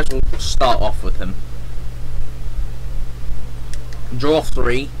 Well, I may as well start off with him. Draw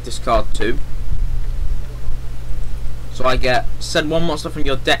 3, discard 2. So I get send one monster from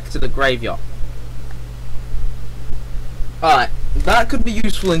your deck to the graveyard. Alright, that could be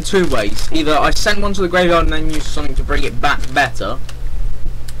useful in two ways. Either I send one to the graveyard and then use something to bring it back better.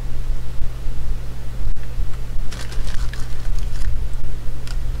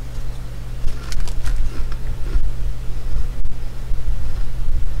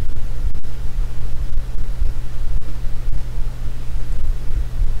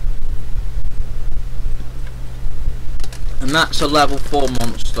 And that's a level 4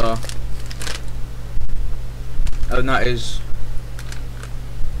 monster. And that is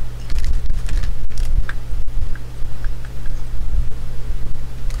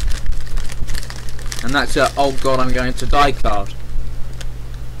a oh god, I'm going to die card.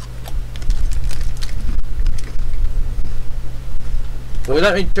 Well, we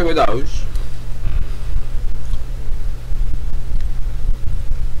don't need two of those.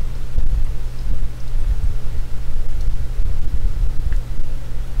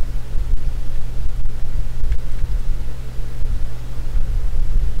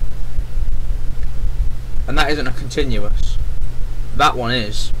 And that isn't a continuous. That one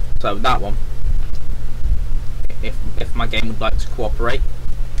is. So that one. If my game would like to cooperate,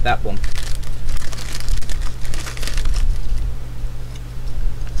 that one.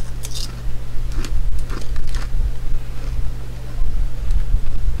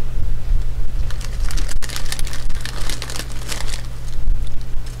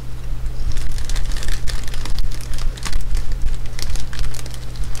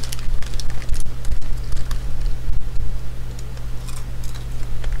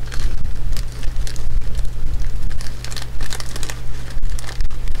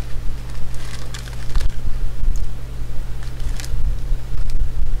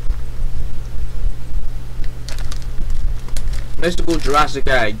 Mystical Jurassic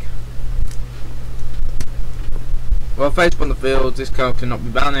Egg. While faced on the field, this card cannot be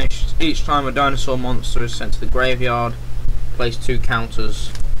banished. Each time a dinosaur monster is sent to the graveyard, place 2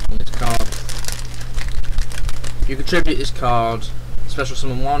 counters on this card. You contribute this card, special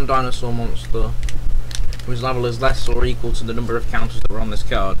summon 1 dinosaur monster whose level is less or equal to the number of counters that were on this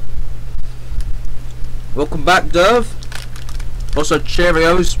card. Welcome back, Dove. Also,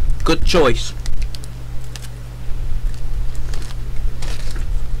 Cheerios, good choice.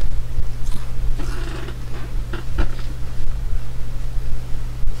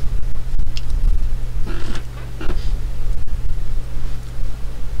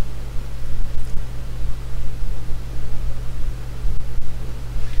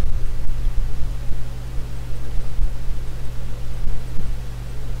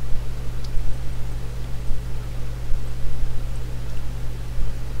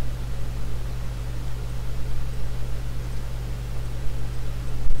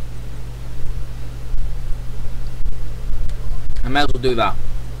 I may as well do that.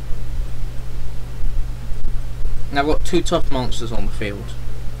 Now I've got 2 tough monsters on the field.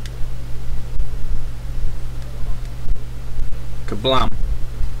 Kablam.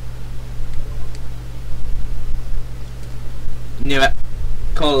 Knew it.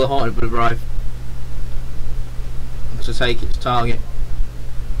 Call of the Haunted would arrive to take its target.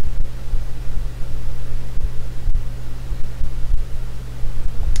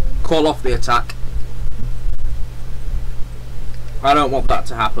 Call off the attack. I don't want that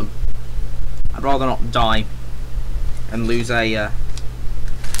to happen. I'd rather not die and lose a.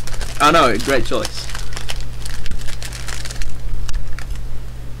 I know, great choice.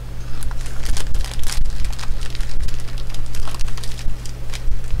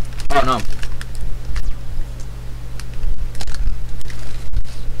 Oh no.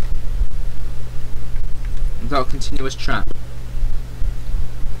 Without a continuous trap.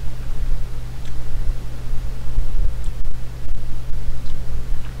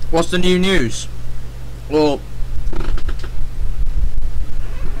 What's the new news? Well,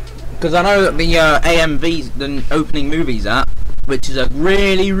 because I know that the AMV, the opening movies app, which is a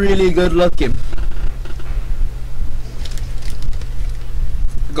really good looking,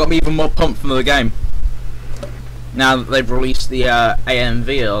 got me even more pumped for the game. Now that they've released the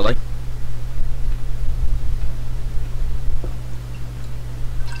AMV early.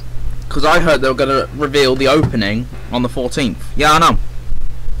 Because I heard they were going to reveal the opening on the 14th. Yeah, I know.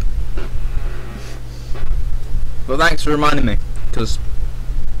 But thanks for reminding me, because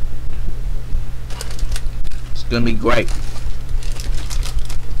it's going to be great.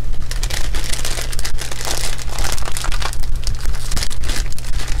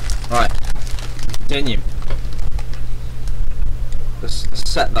 Right, continue. Let's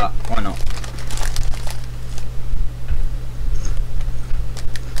set that, why not?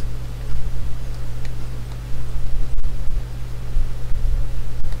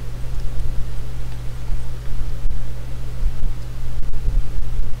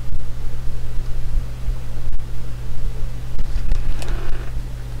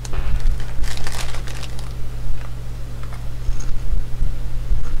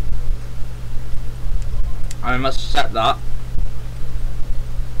 I must set that.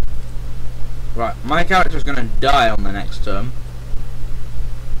 Right, my character's gonna die on the next turn.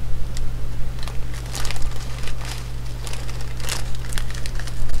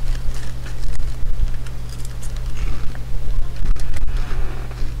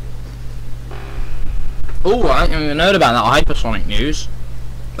 Oh, I didn't even know about that hypersonic news.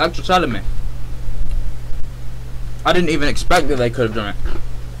 Thanks for telling me. I didn't even expect that they could have done it.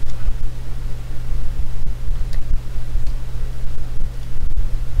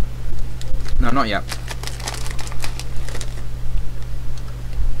 No, not yet.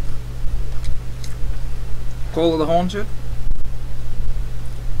 Call of the Haunted?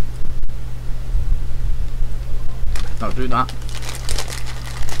 Don't do that.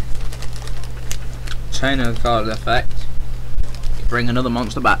 Chain of the card effect. Bring another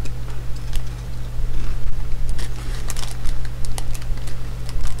monster back.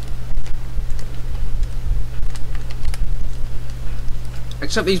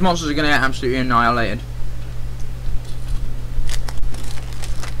 Except these monsters are going to get absolutely annihilated.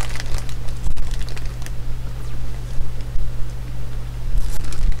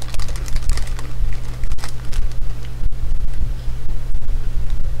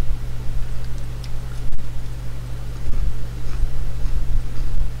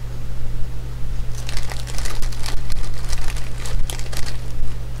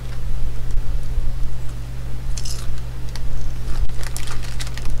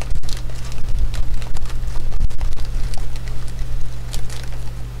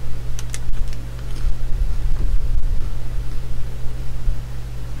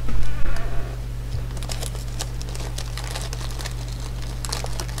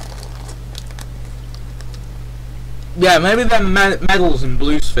 Yeah, maybe them medals in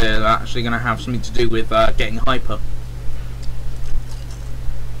Blue Sphere are actually going to have something to do with getting hyper.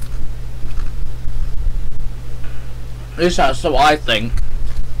 At least that's what I think.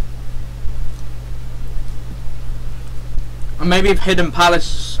 And maybe if Hidden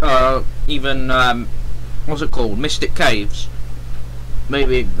Palace, even, what's it called? Mystic Caves.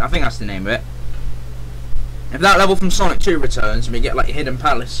 Maybe, I think that's the name of it. If that level from Sonic 2 returns and we get like Hidden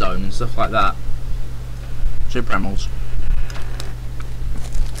Palace Zone and stuff like that. Super Emeralds.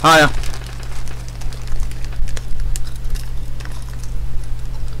 Hiya.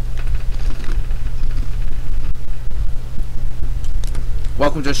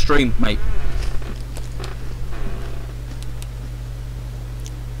 Welcome to the stream, mate.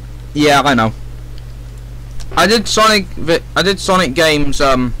 Yeah, I know. I did Sonic games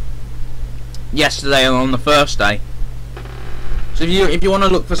yesterday on the first day. So if you want to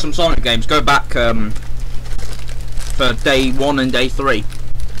look for some Sonic games, go back for day 1 and day 3,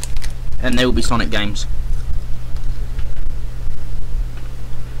 and they will be Sonic games.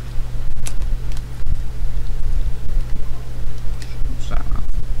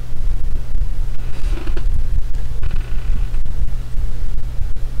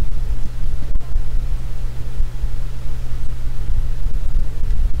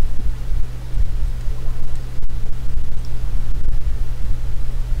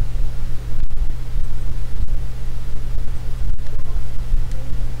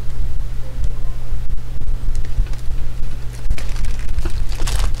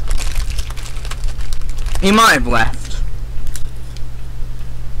 He might have left.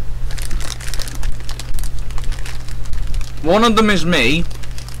 One of them is me,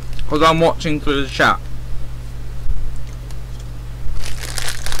 because I'm watching through the chat.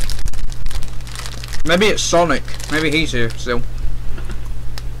 Maybe it's Sonic. Maybe he's here still.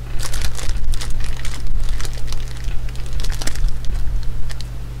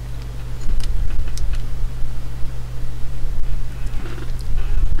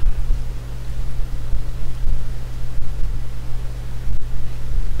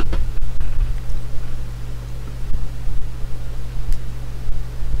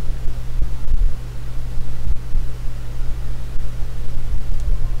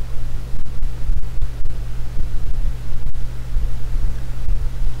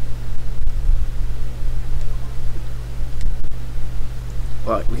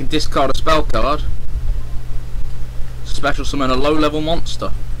 Right, we can discard a spell card. Special summon a low level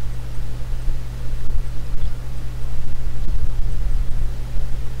monster.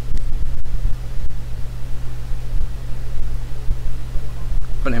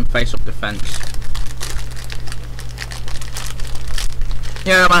 Put it in face up defense.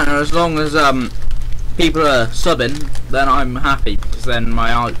 Yeah, man, as long as people are subbing, then I'm happy, because then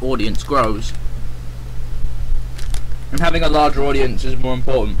my audience grows. And having a larger audience is more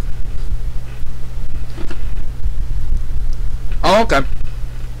important. Oh, okay.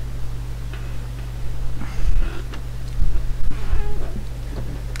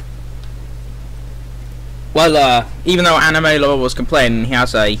 Well, even though Anime Lover was complaining, he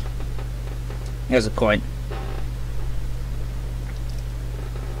has a point.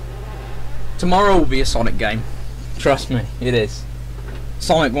 Tomorrow will be a Sonic game. Trust me, it is.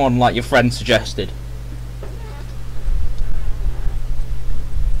 Sonic 1, like your friend suggested.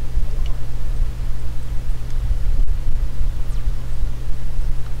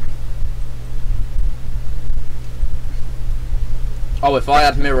 Oh, if I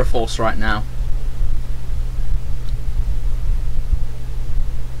had Mirror Force right now.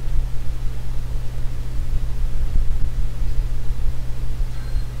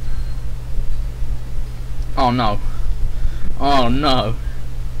 Oh no. Oh no.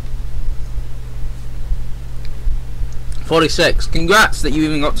 46. Congrats that you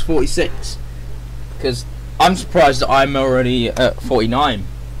even got to 46. Because I'm surprised that I'm already at 49.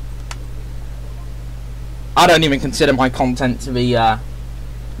 I don't even consider my content to be,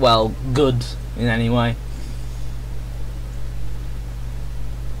 well, good in any way.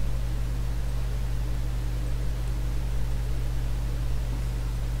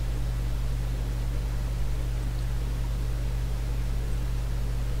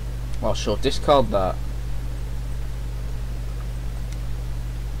 Well, sure, discard that.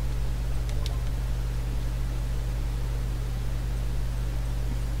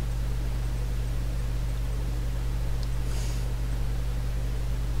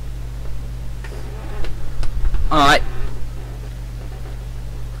 Alright.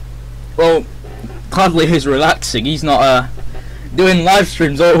 Well, Cuddly is relaxing. He's not doing live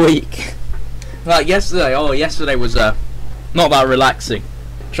streams all week. Like yesterday. Oh, yesterday was not that relaxing.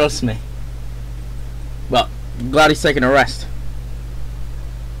 Trust me. Well, I'm glad he's taking a rest.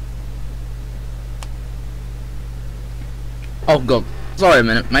 Oh god, sorry a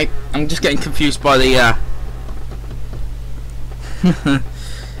minute, mate. I'm just getting confused by the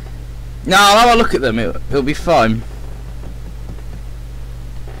No, I'll have a look at them. It'll be fine.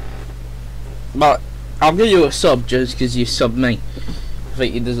 But I'll give you a sub just because you subbed me. I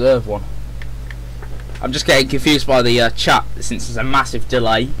think you deserve one. I'm just getting confused by the chat since there's a massive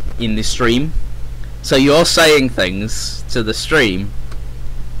delay in the stream. So you're saying things to the stream,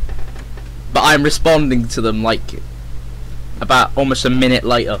 but I'm responding to them like about almost a minute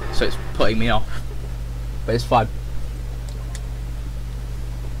later, so it's putting me off. But it's fine.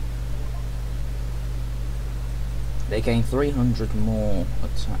 They gain 300 more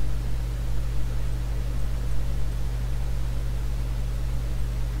attack.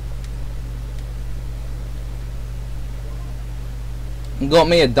 You got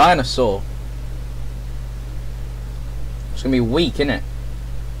me a dinosaur. It's gonna be weak, innit?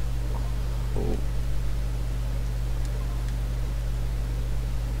 Oh.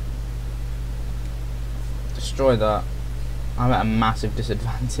 Destroy that. I'm at a massive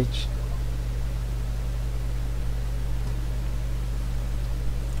disadvantage.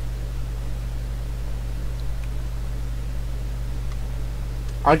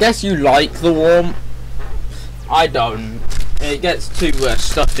 I guess you like the warm. I don't. It gets too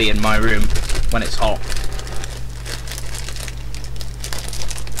stuffy in my room when it's hot.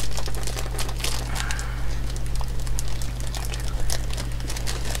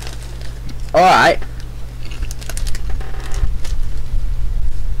 Alright.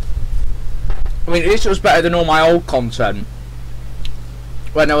 I mean, this was better than all my old content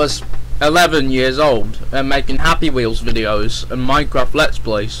when I was 11 years old and making Happy Wheels videos and Minecraft Let's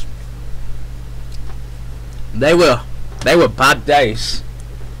Plays. They were bad days.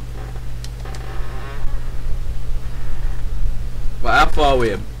 But how far are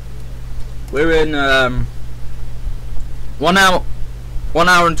we in? We're in 1 hour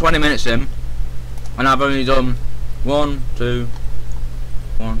and 20 minutes in, and I've only done 1, 2,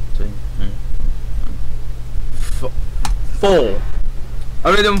 3, 4. I've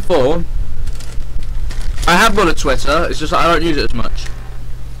only done 4. I have got a Twitter, it's just that I don't use it as much.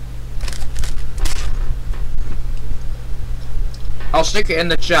 I'll stick it in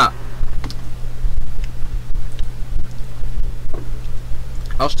the chat.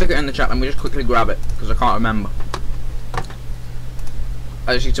 I'll stick it in the chat. Let me just quickly grab it because I can't remember.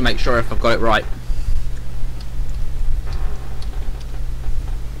 I just need to make sure if I've got it right.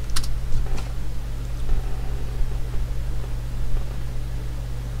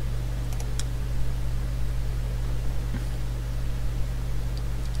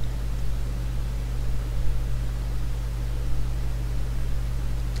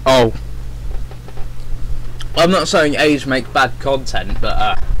 Oh, I'm not saying age make bad content,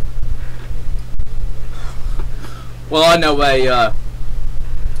 but well, I know a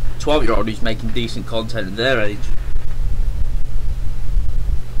 12-year-old who's making decent content at their age.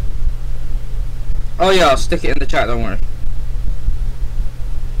 Oh yeah, I'll stick it in the chat, don't worry.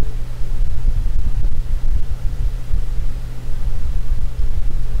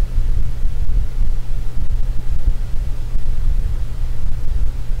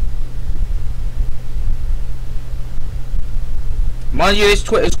 Mind you, this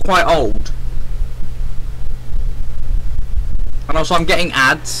Twitter's quite old. And also I'm getting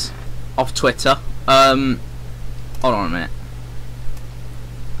ads off Twitter. Hold on a minute.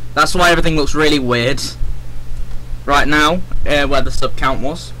 That's why everything looks really weird right now, where the sub count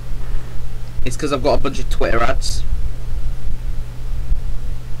was. It's because I've got a bunch of Twitter ads.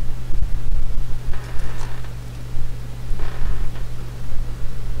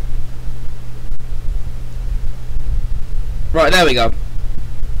 Right, there we go.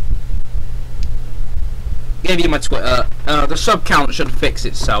 Gave you my Twitter. The sub count should fix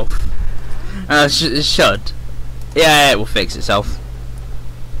itself. It should. Yeah, it will fix itself.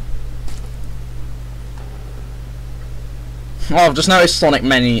 Oh, I've just noticed Sonic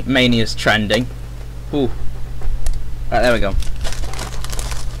Mania's trending. Ooh. Right, there we go.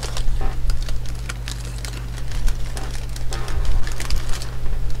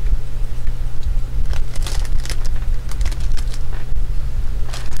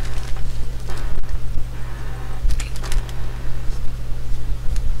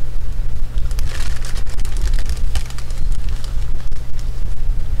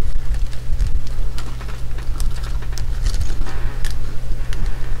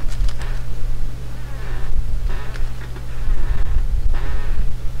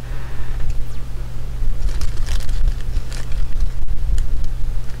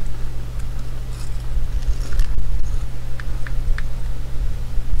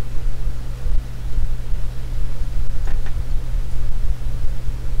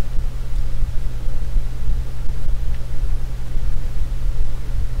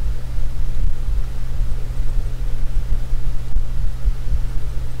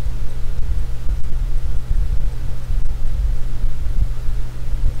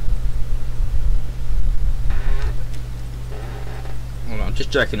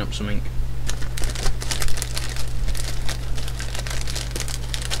 just checking up something.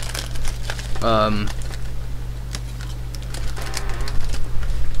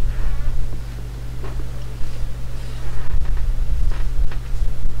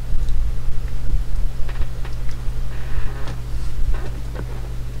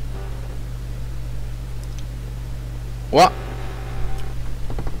 What?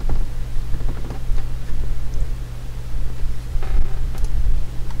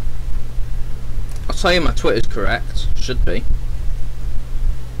 I'll tell you my Twitter's correct. Should be.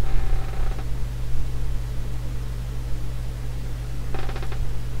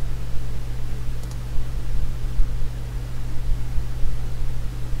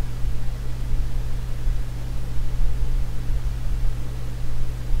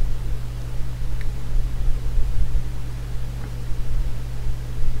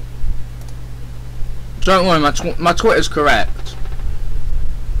 Don't worry, my Twitter's correct.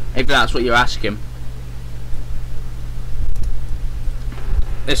 If that's what you're asking.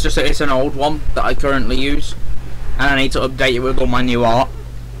 It's just that it's an old one that I currently use, and I need to update it with all my new art.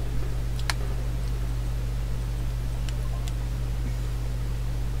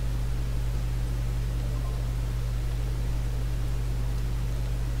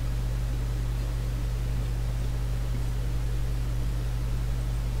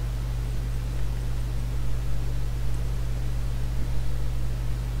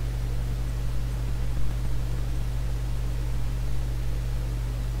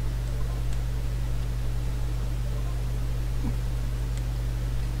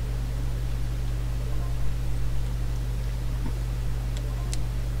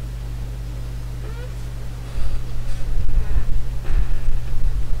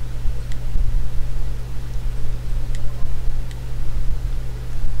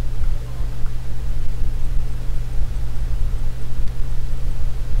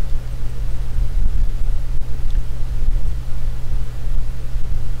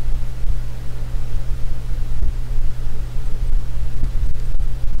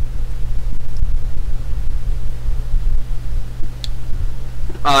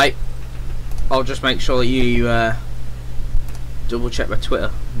 Alright, I'll just make sure that you double check my Twitter.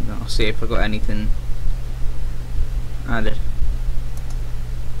 I'll see if I got anything added.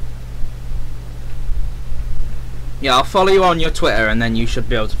 Yeah, I'll follow you on your Twitter and then you should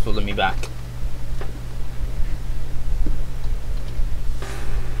be able to follow me back.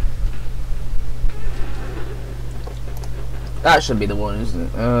 That should be the one, isn't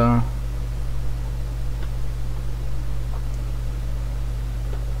it?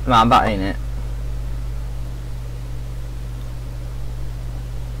 Nah, that ain't it.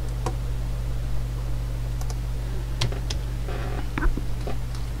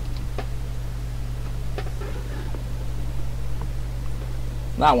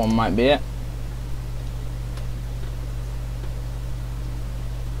 That one might be it.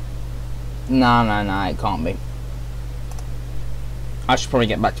 Nah, it can't be. I should probably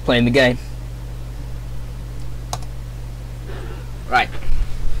get back to playing the game. Right.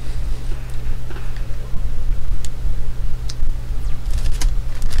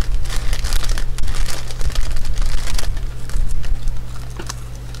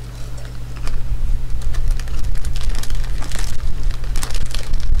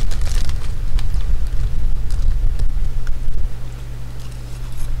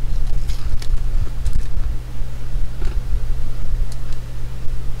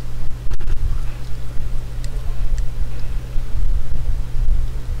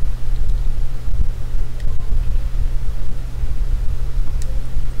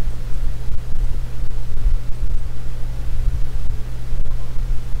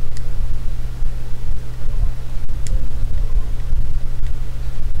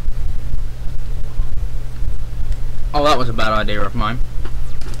 Oh, that was a bad idea of mine.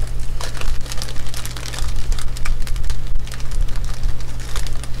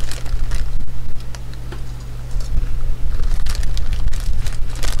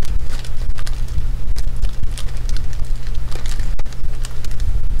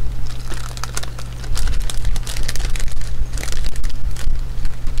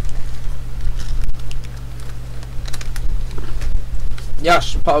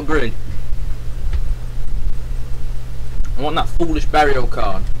 Yes, pot of green. I want that foolish burial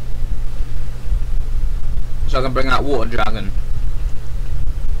card, so I can bring out water dragon.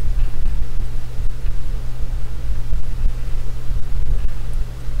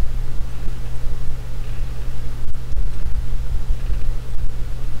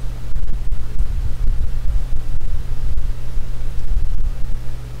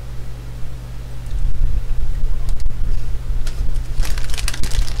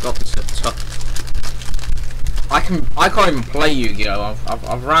 I can't even play Yu-Gi-Oh.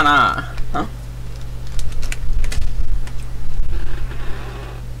 I've ran out. Huh?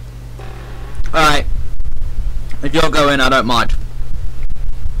 Alright. If you're going, I don't mind.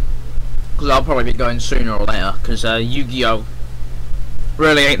 Because I'll probably be going sooner or later. Because Yu-Gi-Oh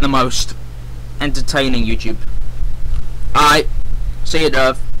really ain't the most entertaining YouTube. Alright. See you,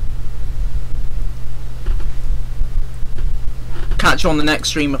 Derv. Catch you on the next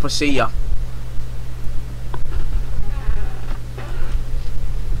stream if I see ya.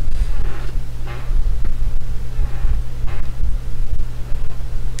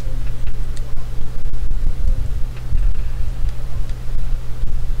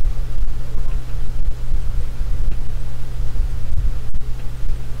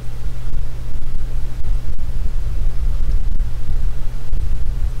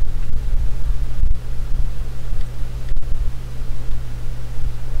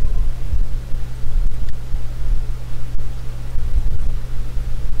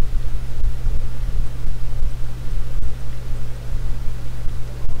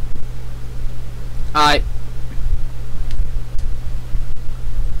 Alright.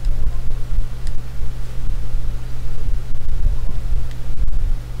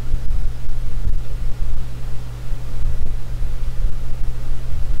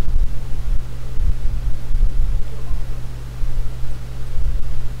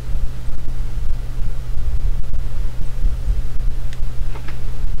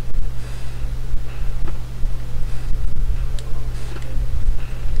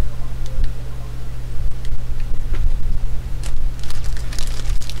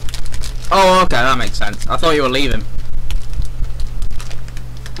 Oh, okay, that makes sense. I thought you were leaving.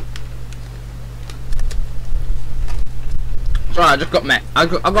 Sorry, I just got I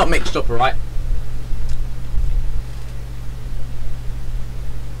got mixed up, alright?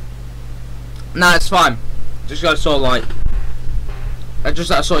 Nah, it's fine. Just I saw like, I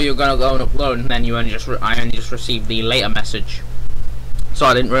saw you were gonna go and upload, and then I only just received the later message, so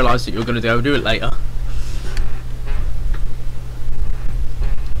I didn't realise that you were gonna go do it later.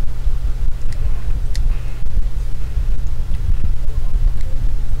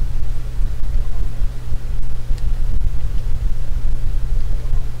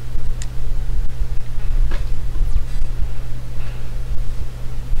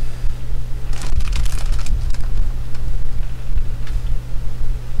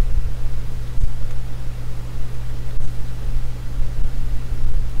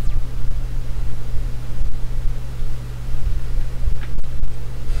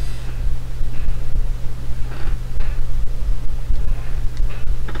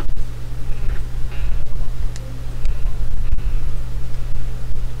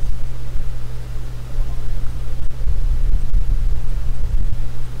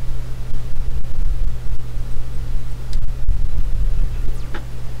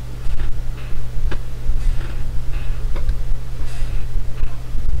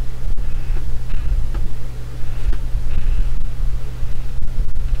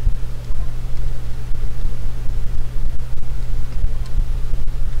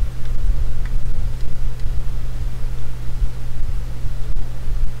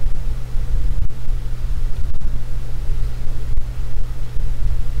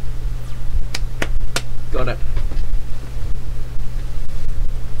 Got it.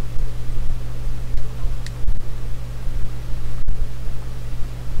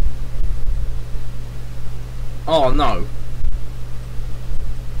 Oh no.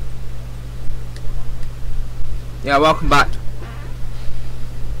 Yeah, welcome back.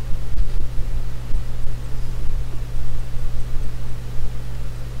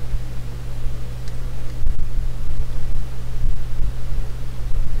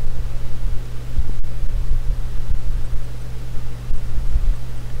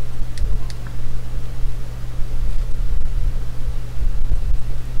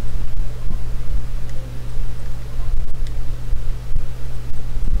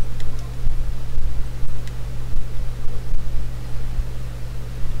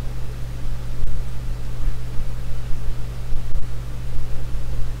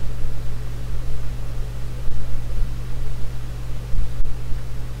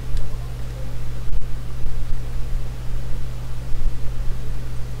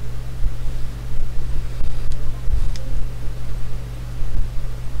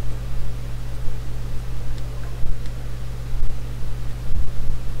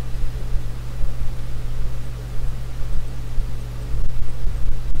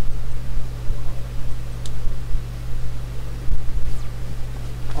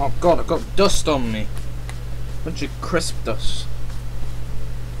 Oh god, I've got dust on me. Bunch of crisp dust.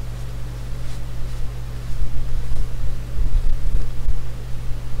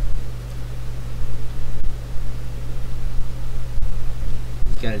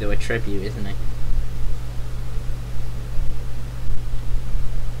 gonna do a tribute, isn't he?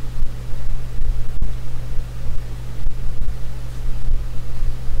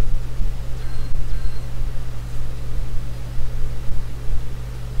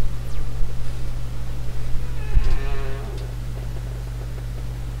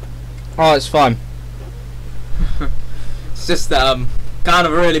 Oh, it's fine. It's just that kind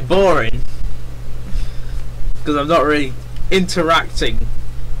of really boring because I'm not really interacting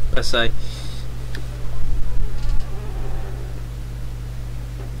per se.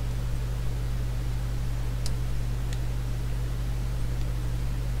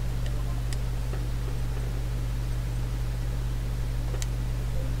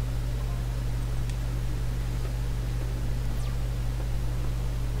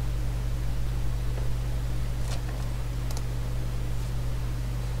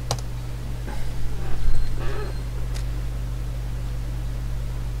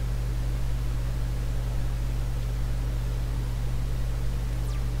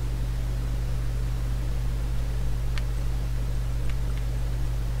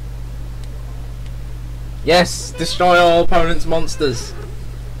 Yes, destroy all opponent's monsters.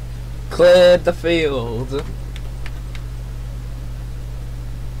 Cleared the field.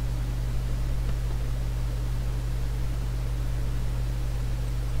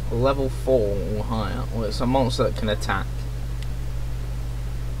 Level 4 or higher. Well, it's a monster that can attack.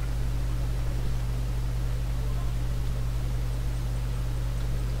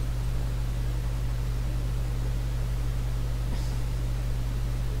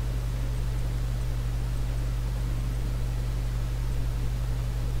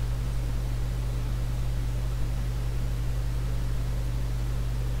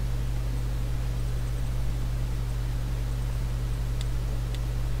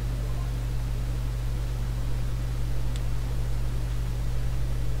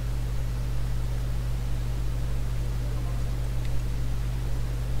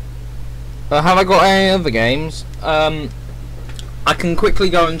 Have I got any other games? I can quickly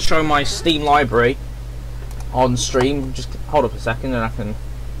go and show my Steam library on stream. Just hold up a second and I can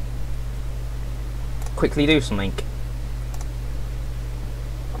quickly do something.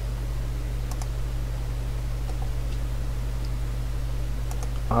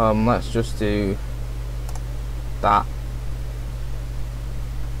 Let's just do that.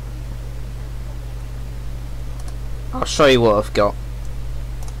 I'll show you what I've got.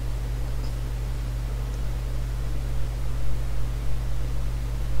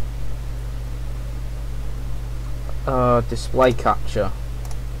 Display capture.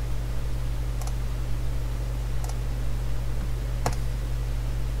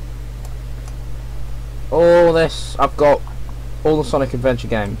 All this, I've got all the Sonic Adventure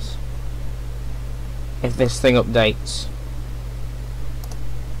games. If this thing updates.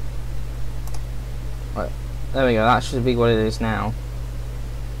 Right, there we go, that should be what it is now.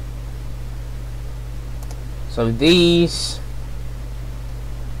 So these,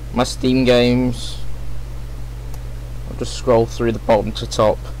 my Steam games. I'll just scroll through the bottom to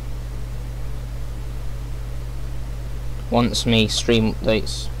top. Once me stream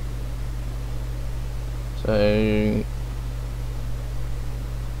updates. So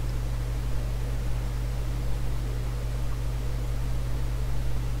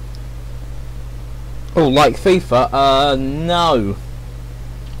oh, like FIFA? No.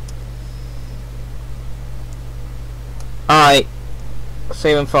 Alright,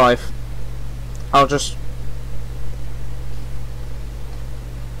 see you in 5. I'll just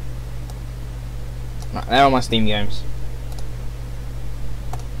right, there are my Steam games.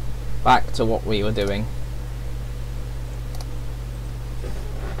 Back to what we were doing.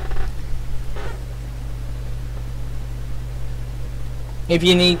 If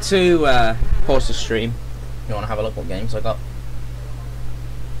you need to pause the stream, if you want to have a look what games I got.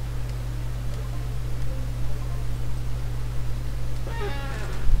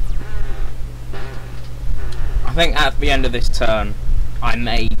 I think at the end of this turn, I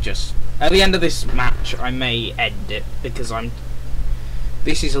may just, at the end of this match, I may end it because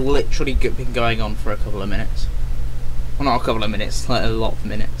this is literally been going on for a couple of minutes. Well, not a couple of minutes, like a lot of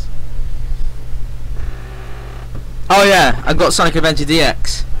minutes. Oh yeah, I've got Sonic Adventure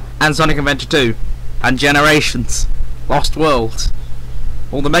DX, and Sonic Adventure 2, and Generations, Lost World,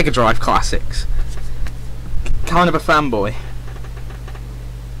 all the Mega Drive classics. Kind of a fanboy.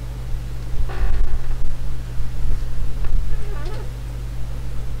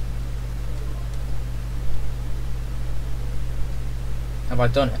 Have I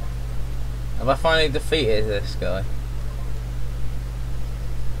done it? Have I finally defeated this guy?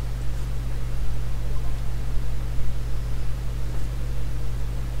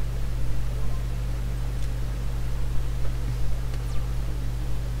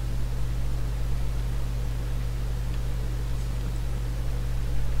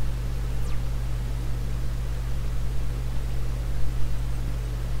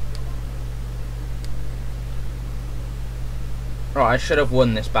 Right, I should have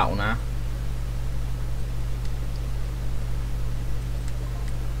won this battle now.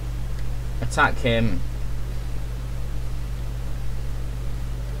 Attack him.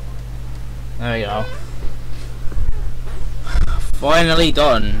 There we go. Finally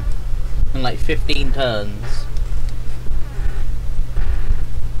done. In like 15 turns.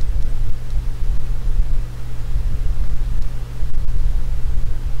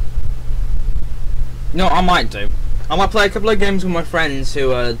 No, I might do. I might play a couple of games with my friends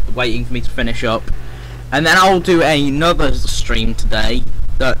who are waiting for me to finish up. And then I'll do another stream today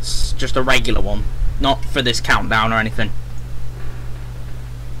that's just a regular one. Not for this countdown or anything.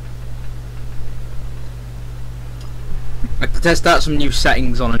 I could test out some new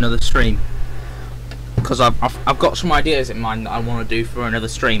settings on another stream. Because I've got some ideas in mind that I want to do for another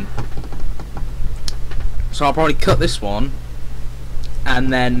stream. So I'll probably cut this one.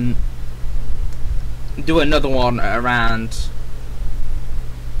 And then do another one at around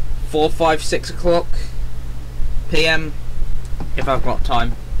 4, 5, 6 o'clock PM if I've got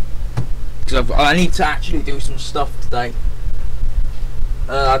time, because I need to actually do some stuff today.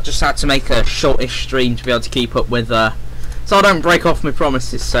 I just had to make a shortish stream to be able to keep up with so I don't break off my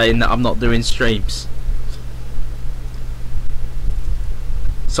promises saying that I'm not doing streams.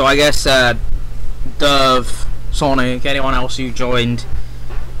 So I guess Dove, Sonic, anyone else who joined,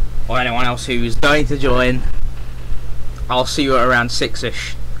 or anyone else who's going to join, I'll see you at around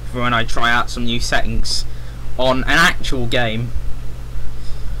 6ish for when I try out some new settings on an actual game.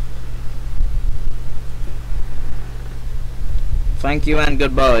 Thank you and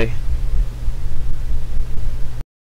goodbye.